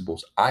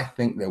principles, I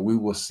think that we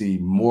will see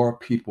more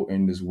people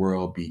in this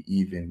world be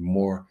even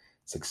more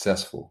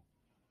successful.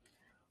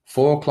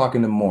 4 o'clock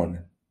in the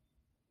morning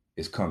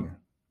is coming.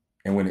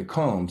 And when it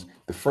comes,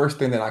 the first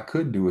thing that I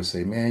could do is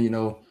say, man,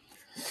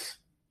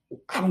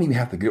 I don't even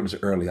have to get up so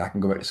early. I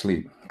can go back to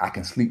sleep. I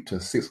can sleep till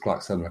 6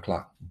 o'clock, 7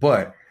 o'clock.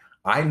 But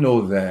I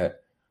know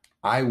that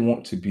I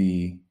want to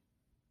be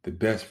the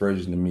best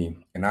version of me.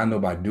 And I know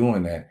by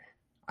doing that,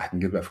 I can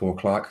get up at 4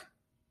 o'clock.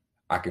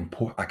 I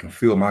can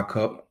fill my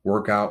cup,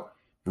 work out,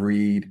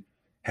 read,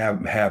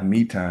 have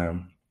me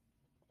time,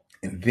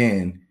 and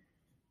then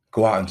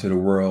go out into the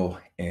world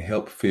and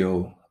help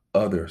fill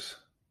others'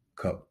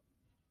 cup.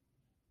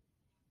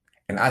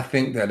 And I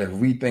think that if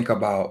we think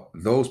about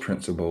those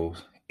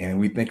principles and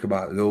we think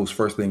about those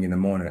first thing in the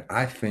morning,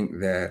 I think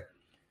that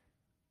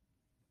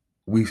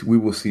we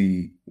will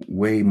see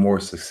way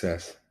more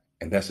success.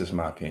 And that's just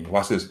my opinion.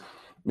 Watch this.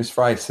 Miss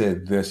Fry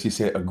said this. She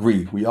said,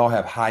 agree. We all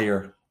have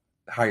higher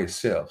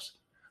selves.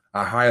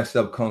 Our higher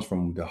self comes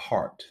from the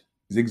heart.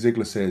 Zig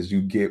Ziglar says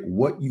you get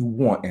what you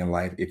want in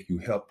life if you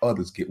help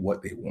others get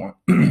what they want.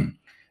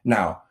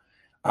 Now,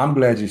 I'm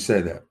glad you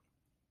said that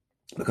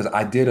because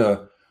I did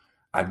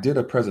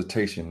a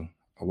presentation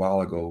a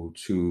while ago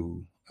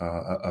to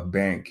a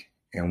bank,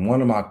 and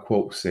one of my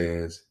quotes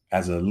says,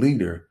 as a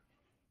leader,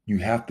 you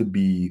have to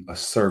be a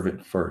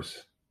servant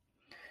first.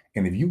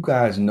 And if you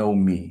guys know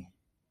me,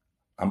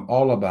 I'm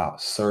all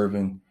about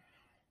serving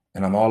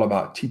and I'm all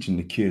about teaching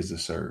the kids to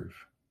serve.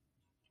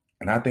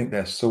 And I think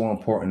that's so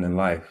important in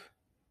life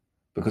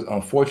because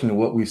unfortunately,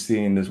 what we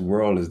see in this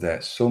world is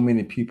that so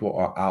many people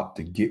are out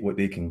to get what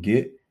they can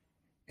get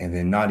and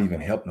then not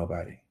even help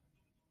nobody.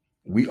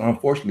 We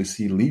unfortunately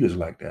see leaders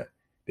like that.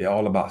 They're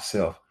all about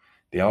self.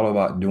 They're all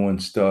about doing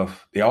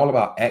stuff. They're all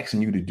about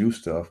asking you to do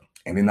stuff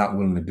and they're not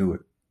willing to do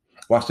it.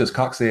 Watch this.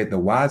 Cox said, the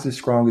wisest,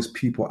 strongest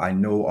people I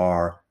know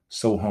are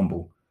so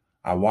humble.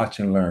 I watch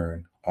and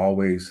learn,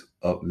 always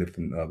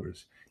uplifting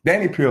others.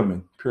 Danny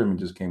Pearlman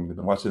just came to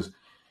them. Watch this.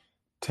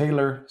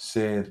 Taylor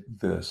said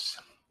this,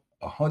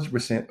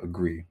 100%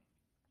 agree.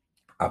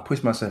 I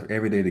push myself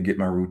every day to get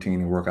my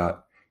routine and work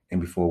out and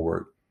before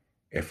work.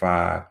 If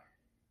I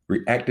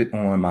reacted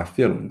on my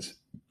feelings,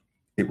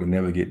 it would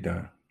never get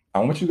done. I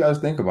want you guys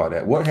to think about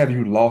that. What have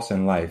you lost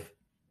in life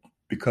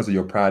because of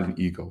your pride and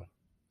ego?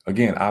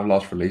 Again, I've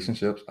lost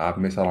relationships. I've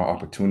missed out on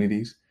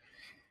opportunities.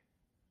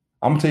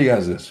 I'm gonna tell you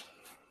guys this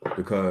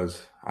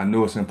because I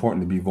know it's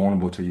important to be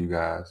vulnerable to you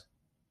guys.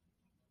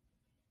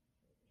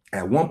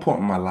 At one point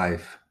in my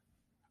life,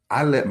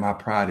 I let my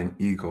pride and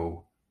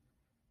ego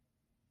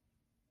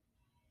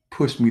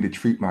push me to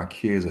treat my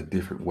kids a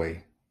different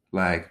way.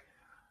 Like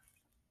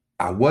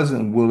I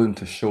wasn't willing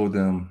to show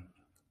them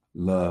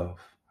love.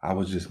 I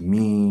was just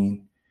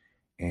mean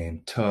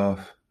and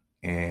tough.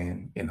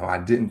 And, I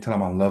didn't tell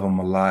them I love them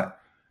a lot,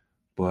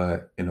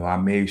 but, I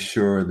made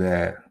sure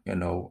that,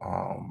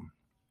 um,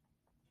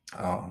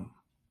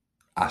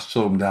 I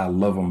showed them that I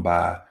love them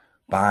by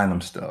buying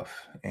them stuff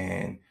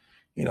and,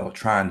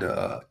 trying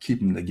to keep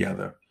them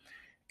together.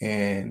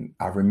 And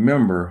I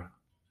remember,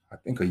 I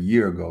think a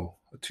year ago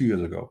or 2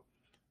 years ago,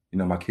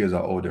 my kids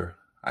are older.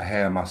 I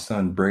had my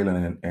son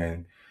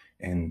Braylon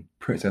and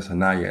Princess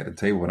Anaya at the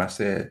table, and I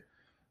said,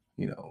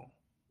 you know,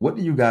 what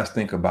do you guys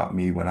think about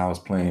me when I was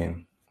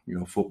playing,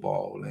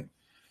 football and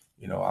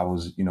I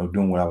was,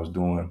 doing what I was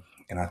doing,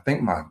 and I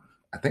think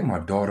my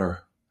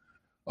daughter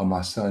or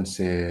my son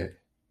said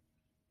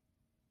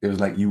it was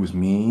like you was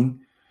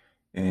mean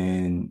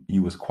and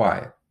you was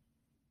quiet.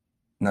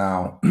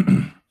 Now,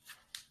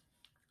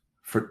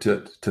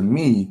 to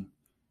me,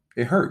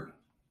 it hurt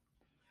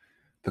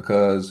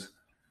because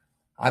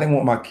I didn't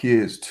want my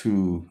kids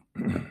to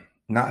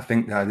not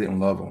think that I didn't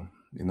love them.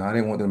 I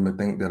didn't want them to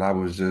think that I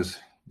was just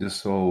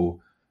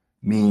so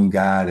mean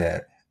guy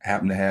that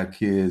happened to have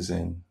kids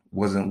and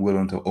wasn't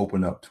willing to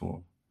open up to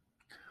them.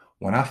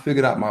 When I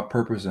figured out my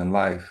purpose in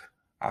life,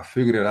 I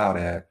figured it out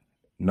at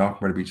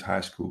North Myrtle Beach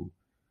High School.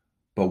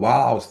 But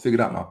while I was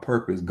figuring out my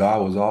purpose,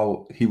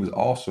 He was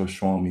also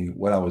showing me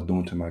what I was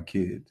doing to my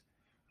kids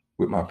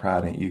with my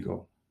pride and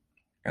ego.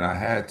 And I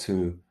had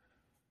to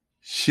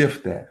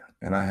shift that.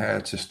 And I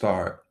had to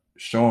start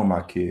showing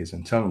my kids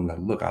and telling them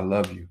that, look, I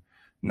love you.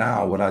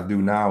 Now, what I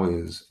do now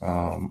is,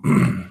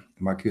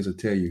 my kids will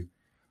tell you,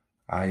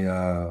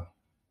 I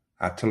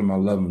tell them I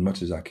love them as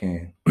much as I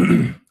can.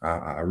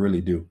 I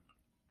really do.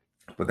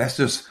 But that's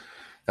just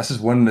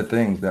one of the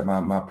things that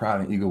my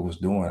pride and ego was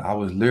doing. I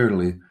was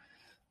literally,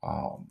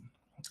 um,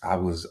 I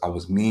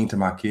was mean to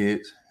my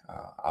kids.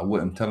 I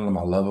wouldn't tell them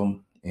I love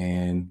them,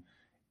 and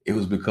it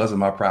was because of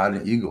my pride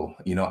and ego.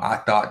 I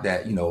thought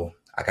that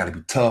I got to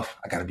be tough,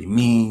 I got to be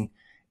mean,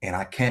 and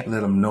I can't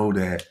let them know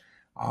that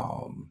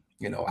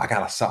I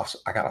got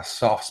a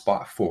soft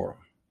spot for them.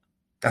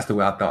 That's the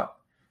way I thought.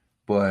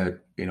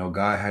 But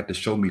God had to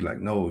show me like,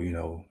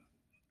 no,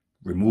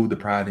 remove the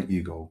pride and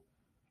ego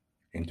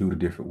and do it a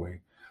different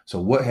way. So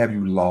what have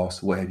you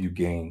lost? What have you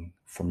gained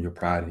from your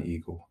pride and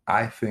ego?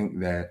 I think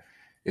that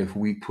if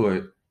we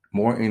put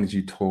more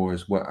energy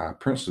towards what our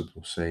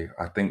principles say,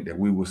 I think that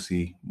we will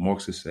see more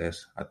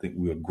success. I think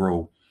we'll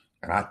grow.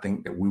 And I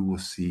think that we will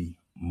see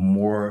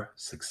more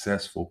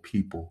successful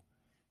people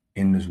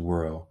in this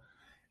world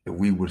if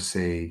we would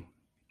say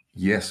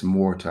yes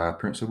more to our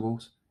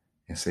principles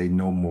and say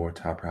no more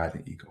to our pride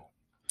and ego.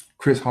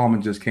 Chris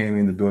Harmon just came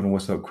in the building.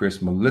 What's up,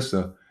 Chris?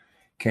 Melissa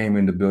came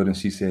in the building.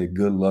 She said,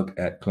 good luck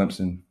at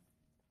Clemson.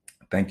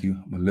 Thank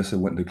you. Melissa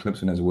went to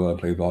Clemson as well and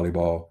played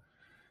volleyball.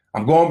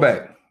 I'm going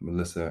back,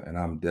 Melissa, and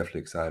I'm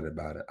definitely excited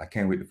about it. I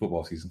can't wait till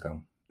football season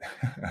come.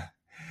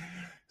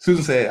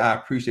 Susan said, I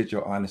appreciate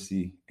your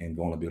honesty and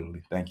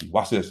vulnerability. Thank you.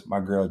 Watch this. My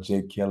girl,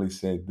 Jake Kelly,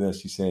 said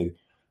this. She said,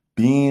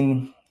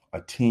 being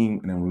a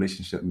team in a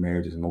relationship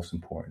marriage is most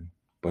important.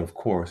 But of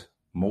course,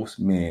 most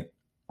men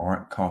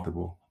aren't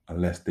comfortable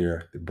unless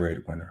they're the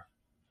breadwinner.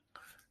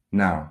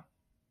 Now,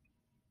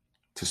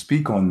 to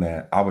speak on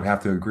that, I would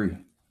have to agree.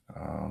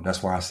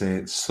 That's why I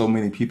said so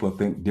many people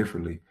think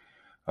differently.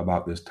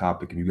 about this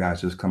topic. If you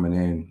guys just coming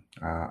in,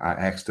 I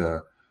asked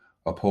a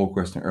poll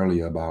question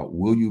earlier about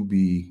will you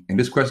be, and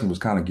this question was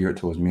kind of geared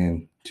towards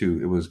men too.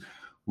 It was,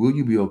 will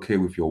you be okay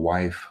with your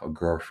wife or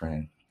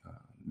girlfriend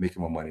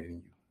making more money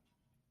than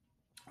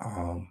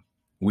you?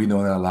 We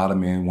know that a lot of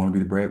men want to be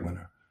the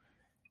breadwinner.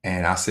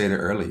 And I said it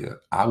earlier,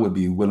 I would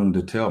be willing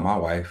to tell my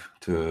wife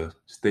to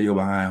stay your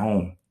behind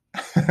home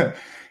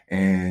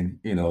and,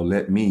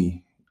 let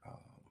me,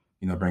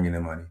 bring in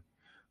the money.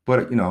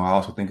 But, I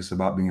also think it's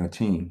about being a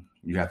team.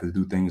 You have to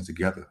do things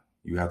together.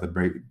 You have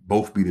to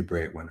both be the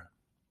breadwinner,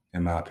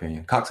 in my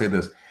opinion. Cox said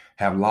this,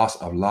 have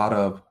lost a lot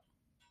of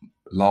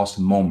lost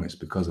moments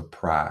because of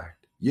pride.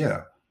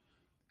 Yeah,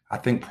 I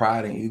think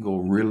pride and ego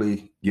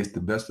really gets the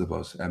best of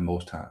us at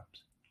most times.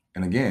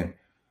 And again,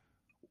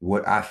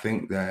 what I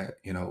think that,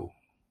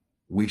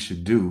 we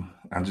should do,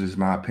 and just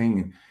my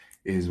opinion,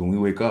 is when we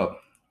wake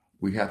up,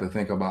 we have to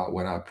think about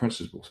what our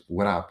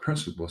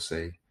principles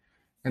say,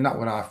 and not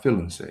what our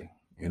feelings say.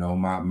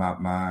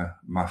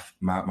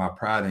 My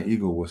pride and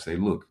ego will say,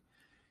 look,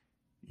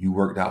 you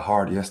worked out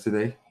hard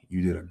yesterday.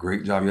 You did a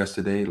great job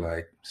yesterday.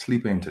 Like,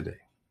 sleep in today.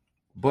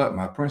 But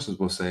my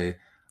principles say,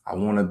 I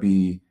want to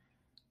be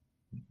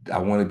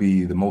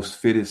the most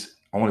fittest.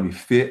 I want to be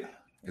fit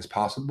as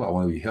possible. I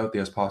want to be healthy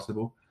as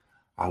possible.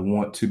 I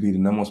want to be the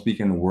number one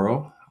speaker in the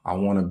world. I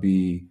want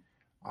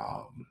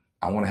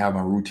to have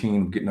my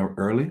routine of getting up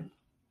early.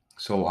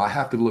 So I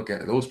have to look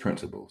at those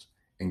principles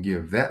and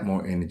give that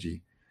more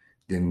energy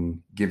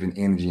than giving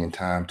energy and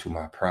time to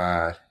my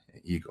pride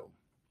and ego.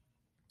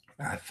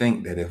 I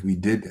think that if we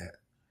did that,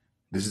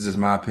 this is just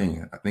my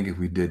opinion. I think if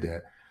we did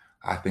that,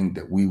 I think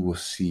that we will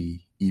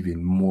see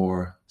even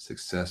more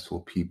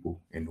successful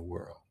people in the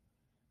world.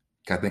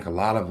 I think a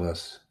lot of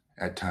us,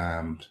 at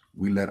times,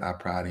 we let our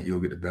pride and ego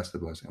get the best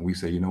of us. And we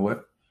say, you know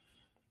what?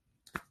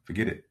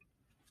 Forget it.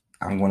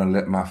 I'm going to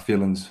let my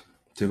feelings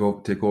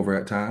take over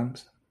at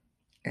times.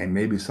 And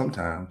maybe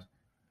sometimes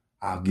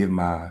I'll give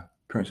my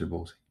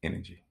principles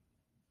energy.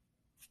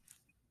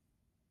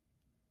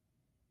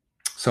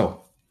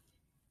 So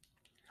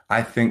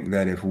I think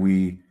that if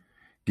we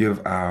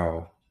give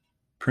our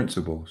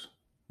principles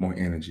more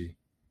energy,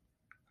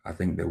 I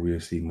think that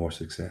we'll see more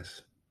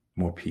success,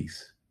 more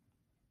peace.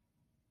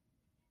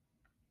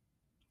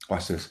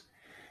 Watch this.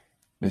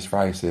 Miss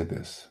Friday said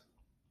this.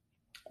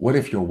 What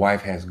if your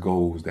wife has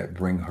goals that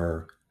bring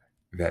her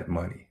that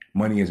money?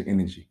 Money is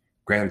energy.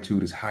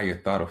 Gratitude is higher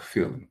thought of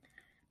feeling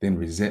than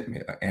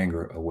resentment or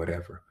anger or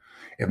whatever.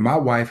 If my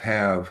wife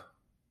have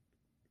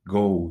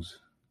goals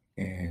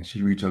and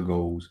she reach her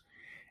goals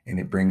and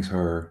it brings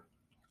her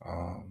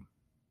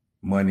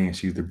money and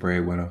she's the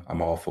breadwinner,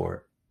 I'm all for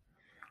it.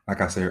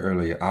 Like I said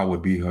earlier, I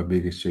would be her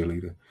biggest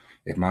cheerleader.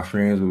 If my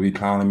friends would be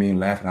clowning me and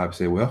laughing, I would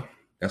say, well,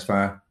 that's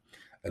fine.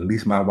 At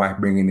least my wife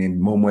bringing in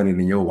more money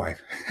than your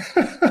wife.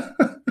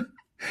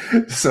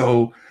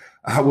 So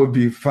I would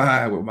be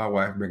fine with my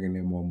wife bringing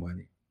in more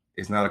money.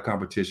 It's not a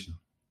competition.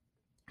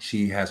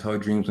 She has her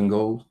dreams and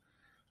goals.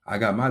 I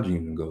got my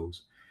dreams and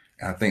goals.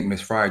 And I think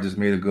Miss Fryer just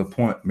made a good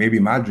point. Maybe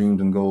my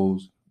dreams and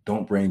goals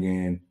don't bring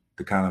in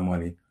the kind of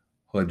money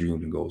her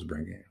dreams and goals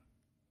bring in.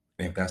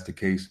 And if that's the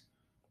case,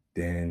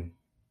 then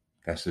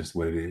that's just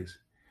what it is.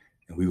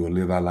 And we will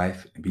live our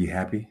life and be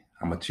happy.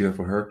 I'm going to cheer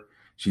for her.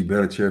 She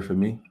better cheer for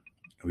me. And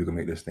we're going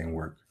to make this thing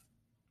work.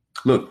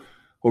 Look,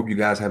 hope you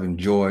guys have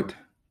enjoyed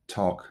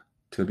Talk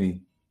to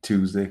Me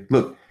Tuesday.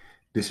 Look,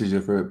 this is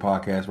your favorite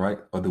podcast, right,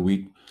 of the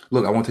week.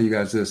 Look, I want to tell you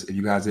guys this. If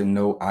you guys didn't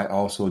know, I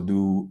also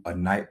do a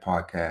night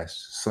podcast,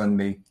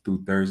 Sunday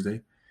through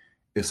Thursday.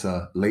 It's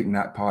a late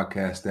night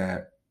podcast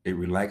that it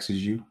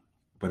relaxes you,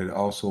 but it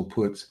also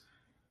puts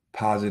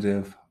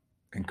positive,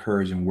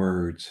 encouraging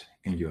words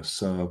in your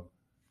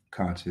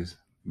subconscious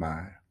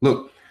mind.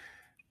 Look,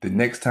 the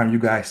next time you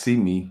guys see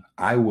me,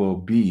 I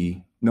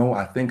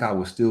think I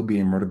will still be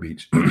in Myrtle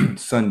Beach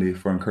Sunday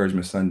for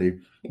Encouragement Sunday.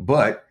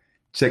 But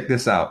check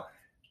this out.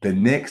 The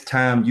next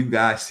time you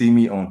guys see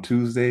me on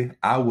Tuesday,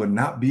 I will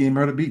not be in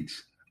Myrtle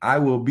Beach. I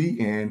will be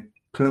in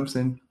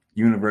Clemson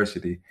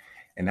University.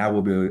 And I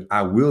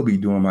will be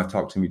doing my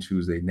Talk to Me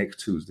Tuesday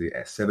next Tuesday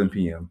at 7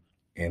 p.m.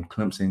 in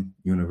Clemson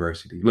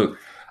University. Look,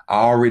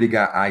 I already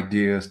got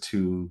ideas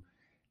to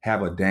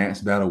have a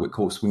dance battle with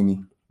Coach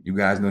Sweeney. You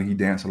guys know he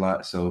dances a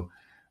lot, so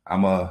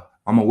I'm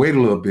gonna wait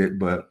a little bit,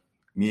 but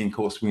me and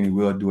Coach Sweeney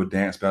will do a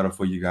dance battle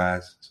for you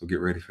guys. So get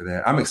ready for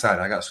that. I'm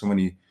excited. I got so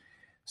many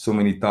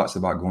thoughts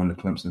about going to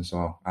Clemson,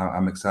 so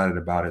I'm excited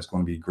about it. It's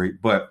going to be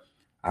great. But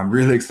I'm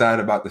really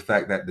excited about the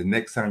fact that the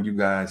next time you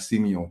guys see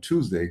me on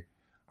Tuesday,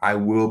 I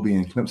will be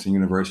in Clemson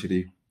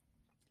University.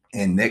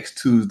 And next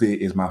Tuesday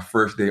is my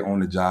first day on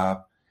the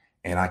job.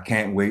 And I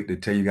can't wait to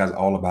tell you guys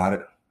all about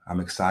it. I'm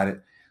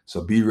excited.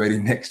 So be ready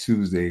next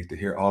Tuesday to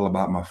hear all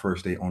about my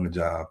first day on the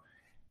job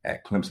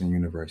at Clemson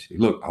University.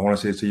 Look, I want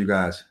to say to you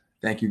guys,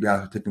 thank you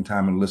guys for taking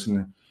time and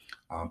listening.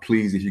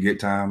 Please, if you get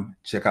time,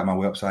 check out my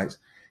websites,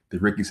 the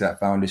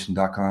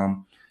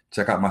RickySappFoundation.com.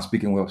 Check out my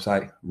speaking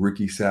website,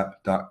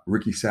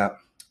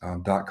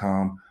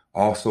 RickySapp.com.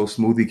 Also,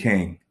 Smoothie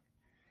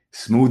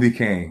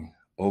King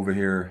over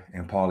here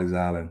in Pawleys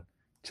Island.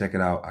 Check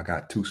it out. I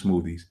got 2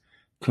 smoothies.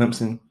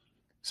 Clemson,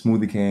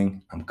 Smoothie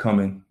King, I'm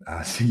coming.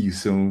 I'll see you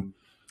soon.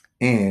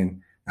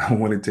 And I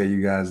want to tell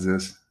you guys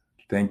this.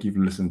 Thank you for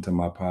listening to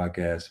my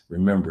podcast.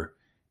 Remember,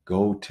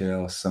 go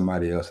tell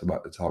somebody else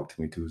about the Talk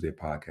to Me Tuesday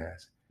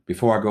podcast.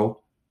 Before I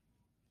go,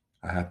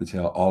 I have to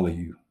tell all of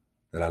you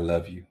that I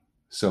love you.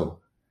 So,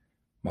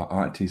 my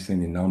auntie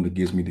Cindy normally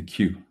gives me the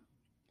cue.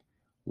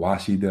 While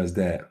she does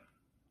that,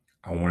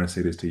 I want to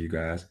say this to you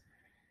guys.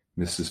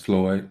 Mrs.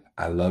 Floyd,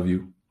 I love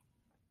you.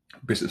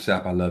 Bishop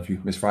Sapp, I love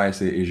you. Miss Friday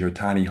said, is your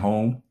tiny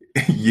home?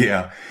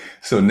 Yeah.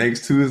 So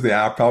next Tuesday,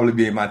 I'll probably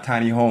be in my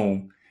tiny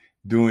home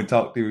doing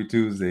Talk to Me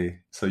Tuesday.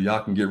 So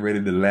y'all can get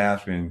ready to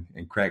laugh and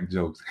crack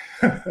jokes.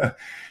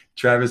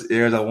 Travis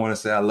Ayers, I want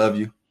to say I love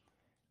you.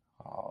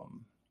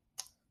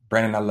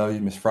 Brandon, I love you.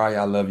 Miss Friday,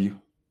 I love you.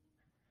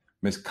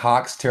 Miss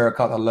Cox, Tara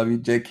Cox, I love you.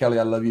 Jay Kelly,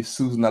 I love you.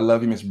 Susan, I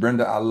love you. Miss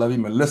Brenda, I love you.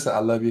 Melissa, I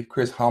love you.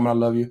 Chris Harmon, I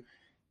love you.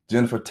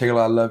 Jennifer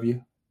Taylor, I love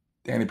you.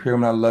 Danny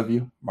Pierman, I love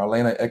you.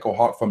 Marlena Echo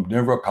Hart from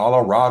Denver,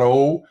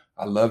 Colorado,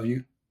 I love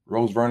you.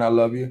 Rose Verne, I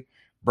love you.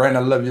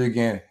 Brandon, I love you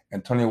again.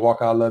 Antonio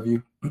Walker, I love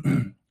you.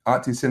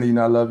 Auntie Cindy, you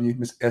know I love you.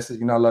 Miss Essex,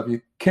 you know I love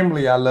you.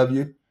 Kimberly, I love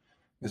you.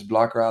 Miss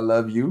Blocker, I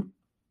love you.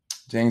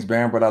 James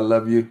Bamberg, I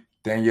love you.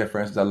 Danielle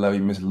Francis, I love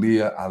you. Miss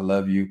Leah, I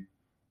love you.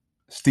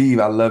 Steve,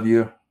 I love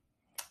you.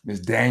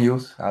 Miss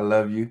Daniels, I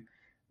love you.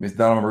 Miss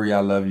Donna Marie, I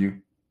love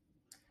you.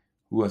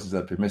 Who else is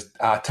up here? Miss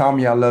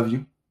Tommy, I love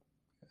you.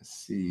 Let's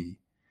see.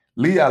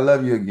 Lee, I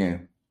love you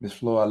again. Miss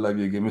Floyd, I love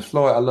you again. Miss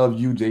Floyd, I love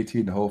you, JT,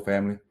 and the whole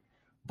family.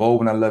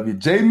 Bowman, I love you.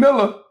 Jay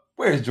Miller,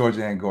 where's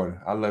Georgia Ann Gordon?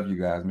 I love you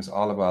guys. Miss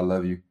Oliver, I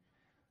love you.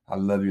 I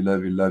love you,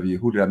 love you, love you.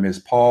 Who did I miss?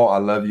 Paul, I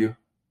love you.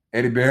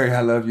 Eddie Berry,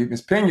 I love you.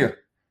 Miss Pena,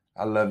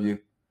 I love you.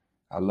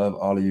 I love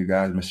all of you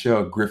guys.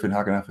 Michelle Griffin,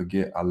 how can I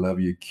forget? I love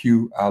you.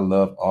 Q, I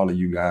love all of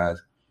you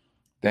guys.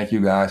 Thank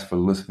you guys for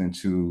listening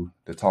to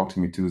the Talk to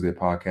Me Tuesday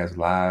podcast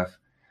live.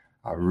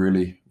 I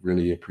really,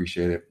 really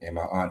appreciate it. And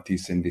my auntie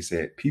Cindy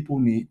said, people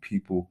need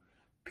people.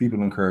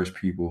 People encourage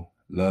people.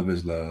 Love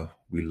is love.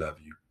 We love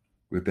you.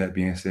 With that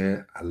being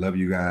said, I love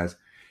you guys.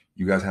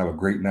 You guys have a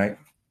great night.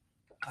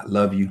 I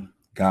love you.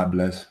 God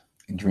bless.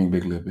 And dream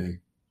big, live big.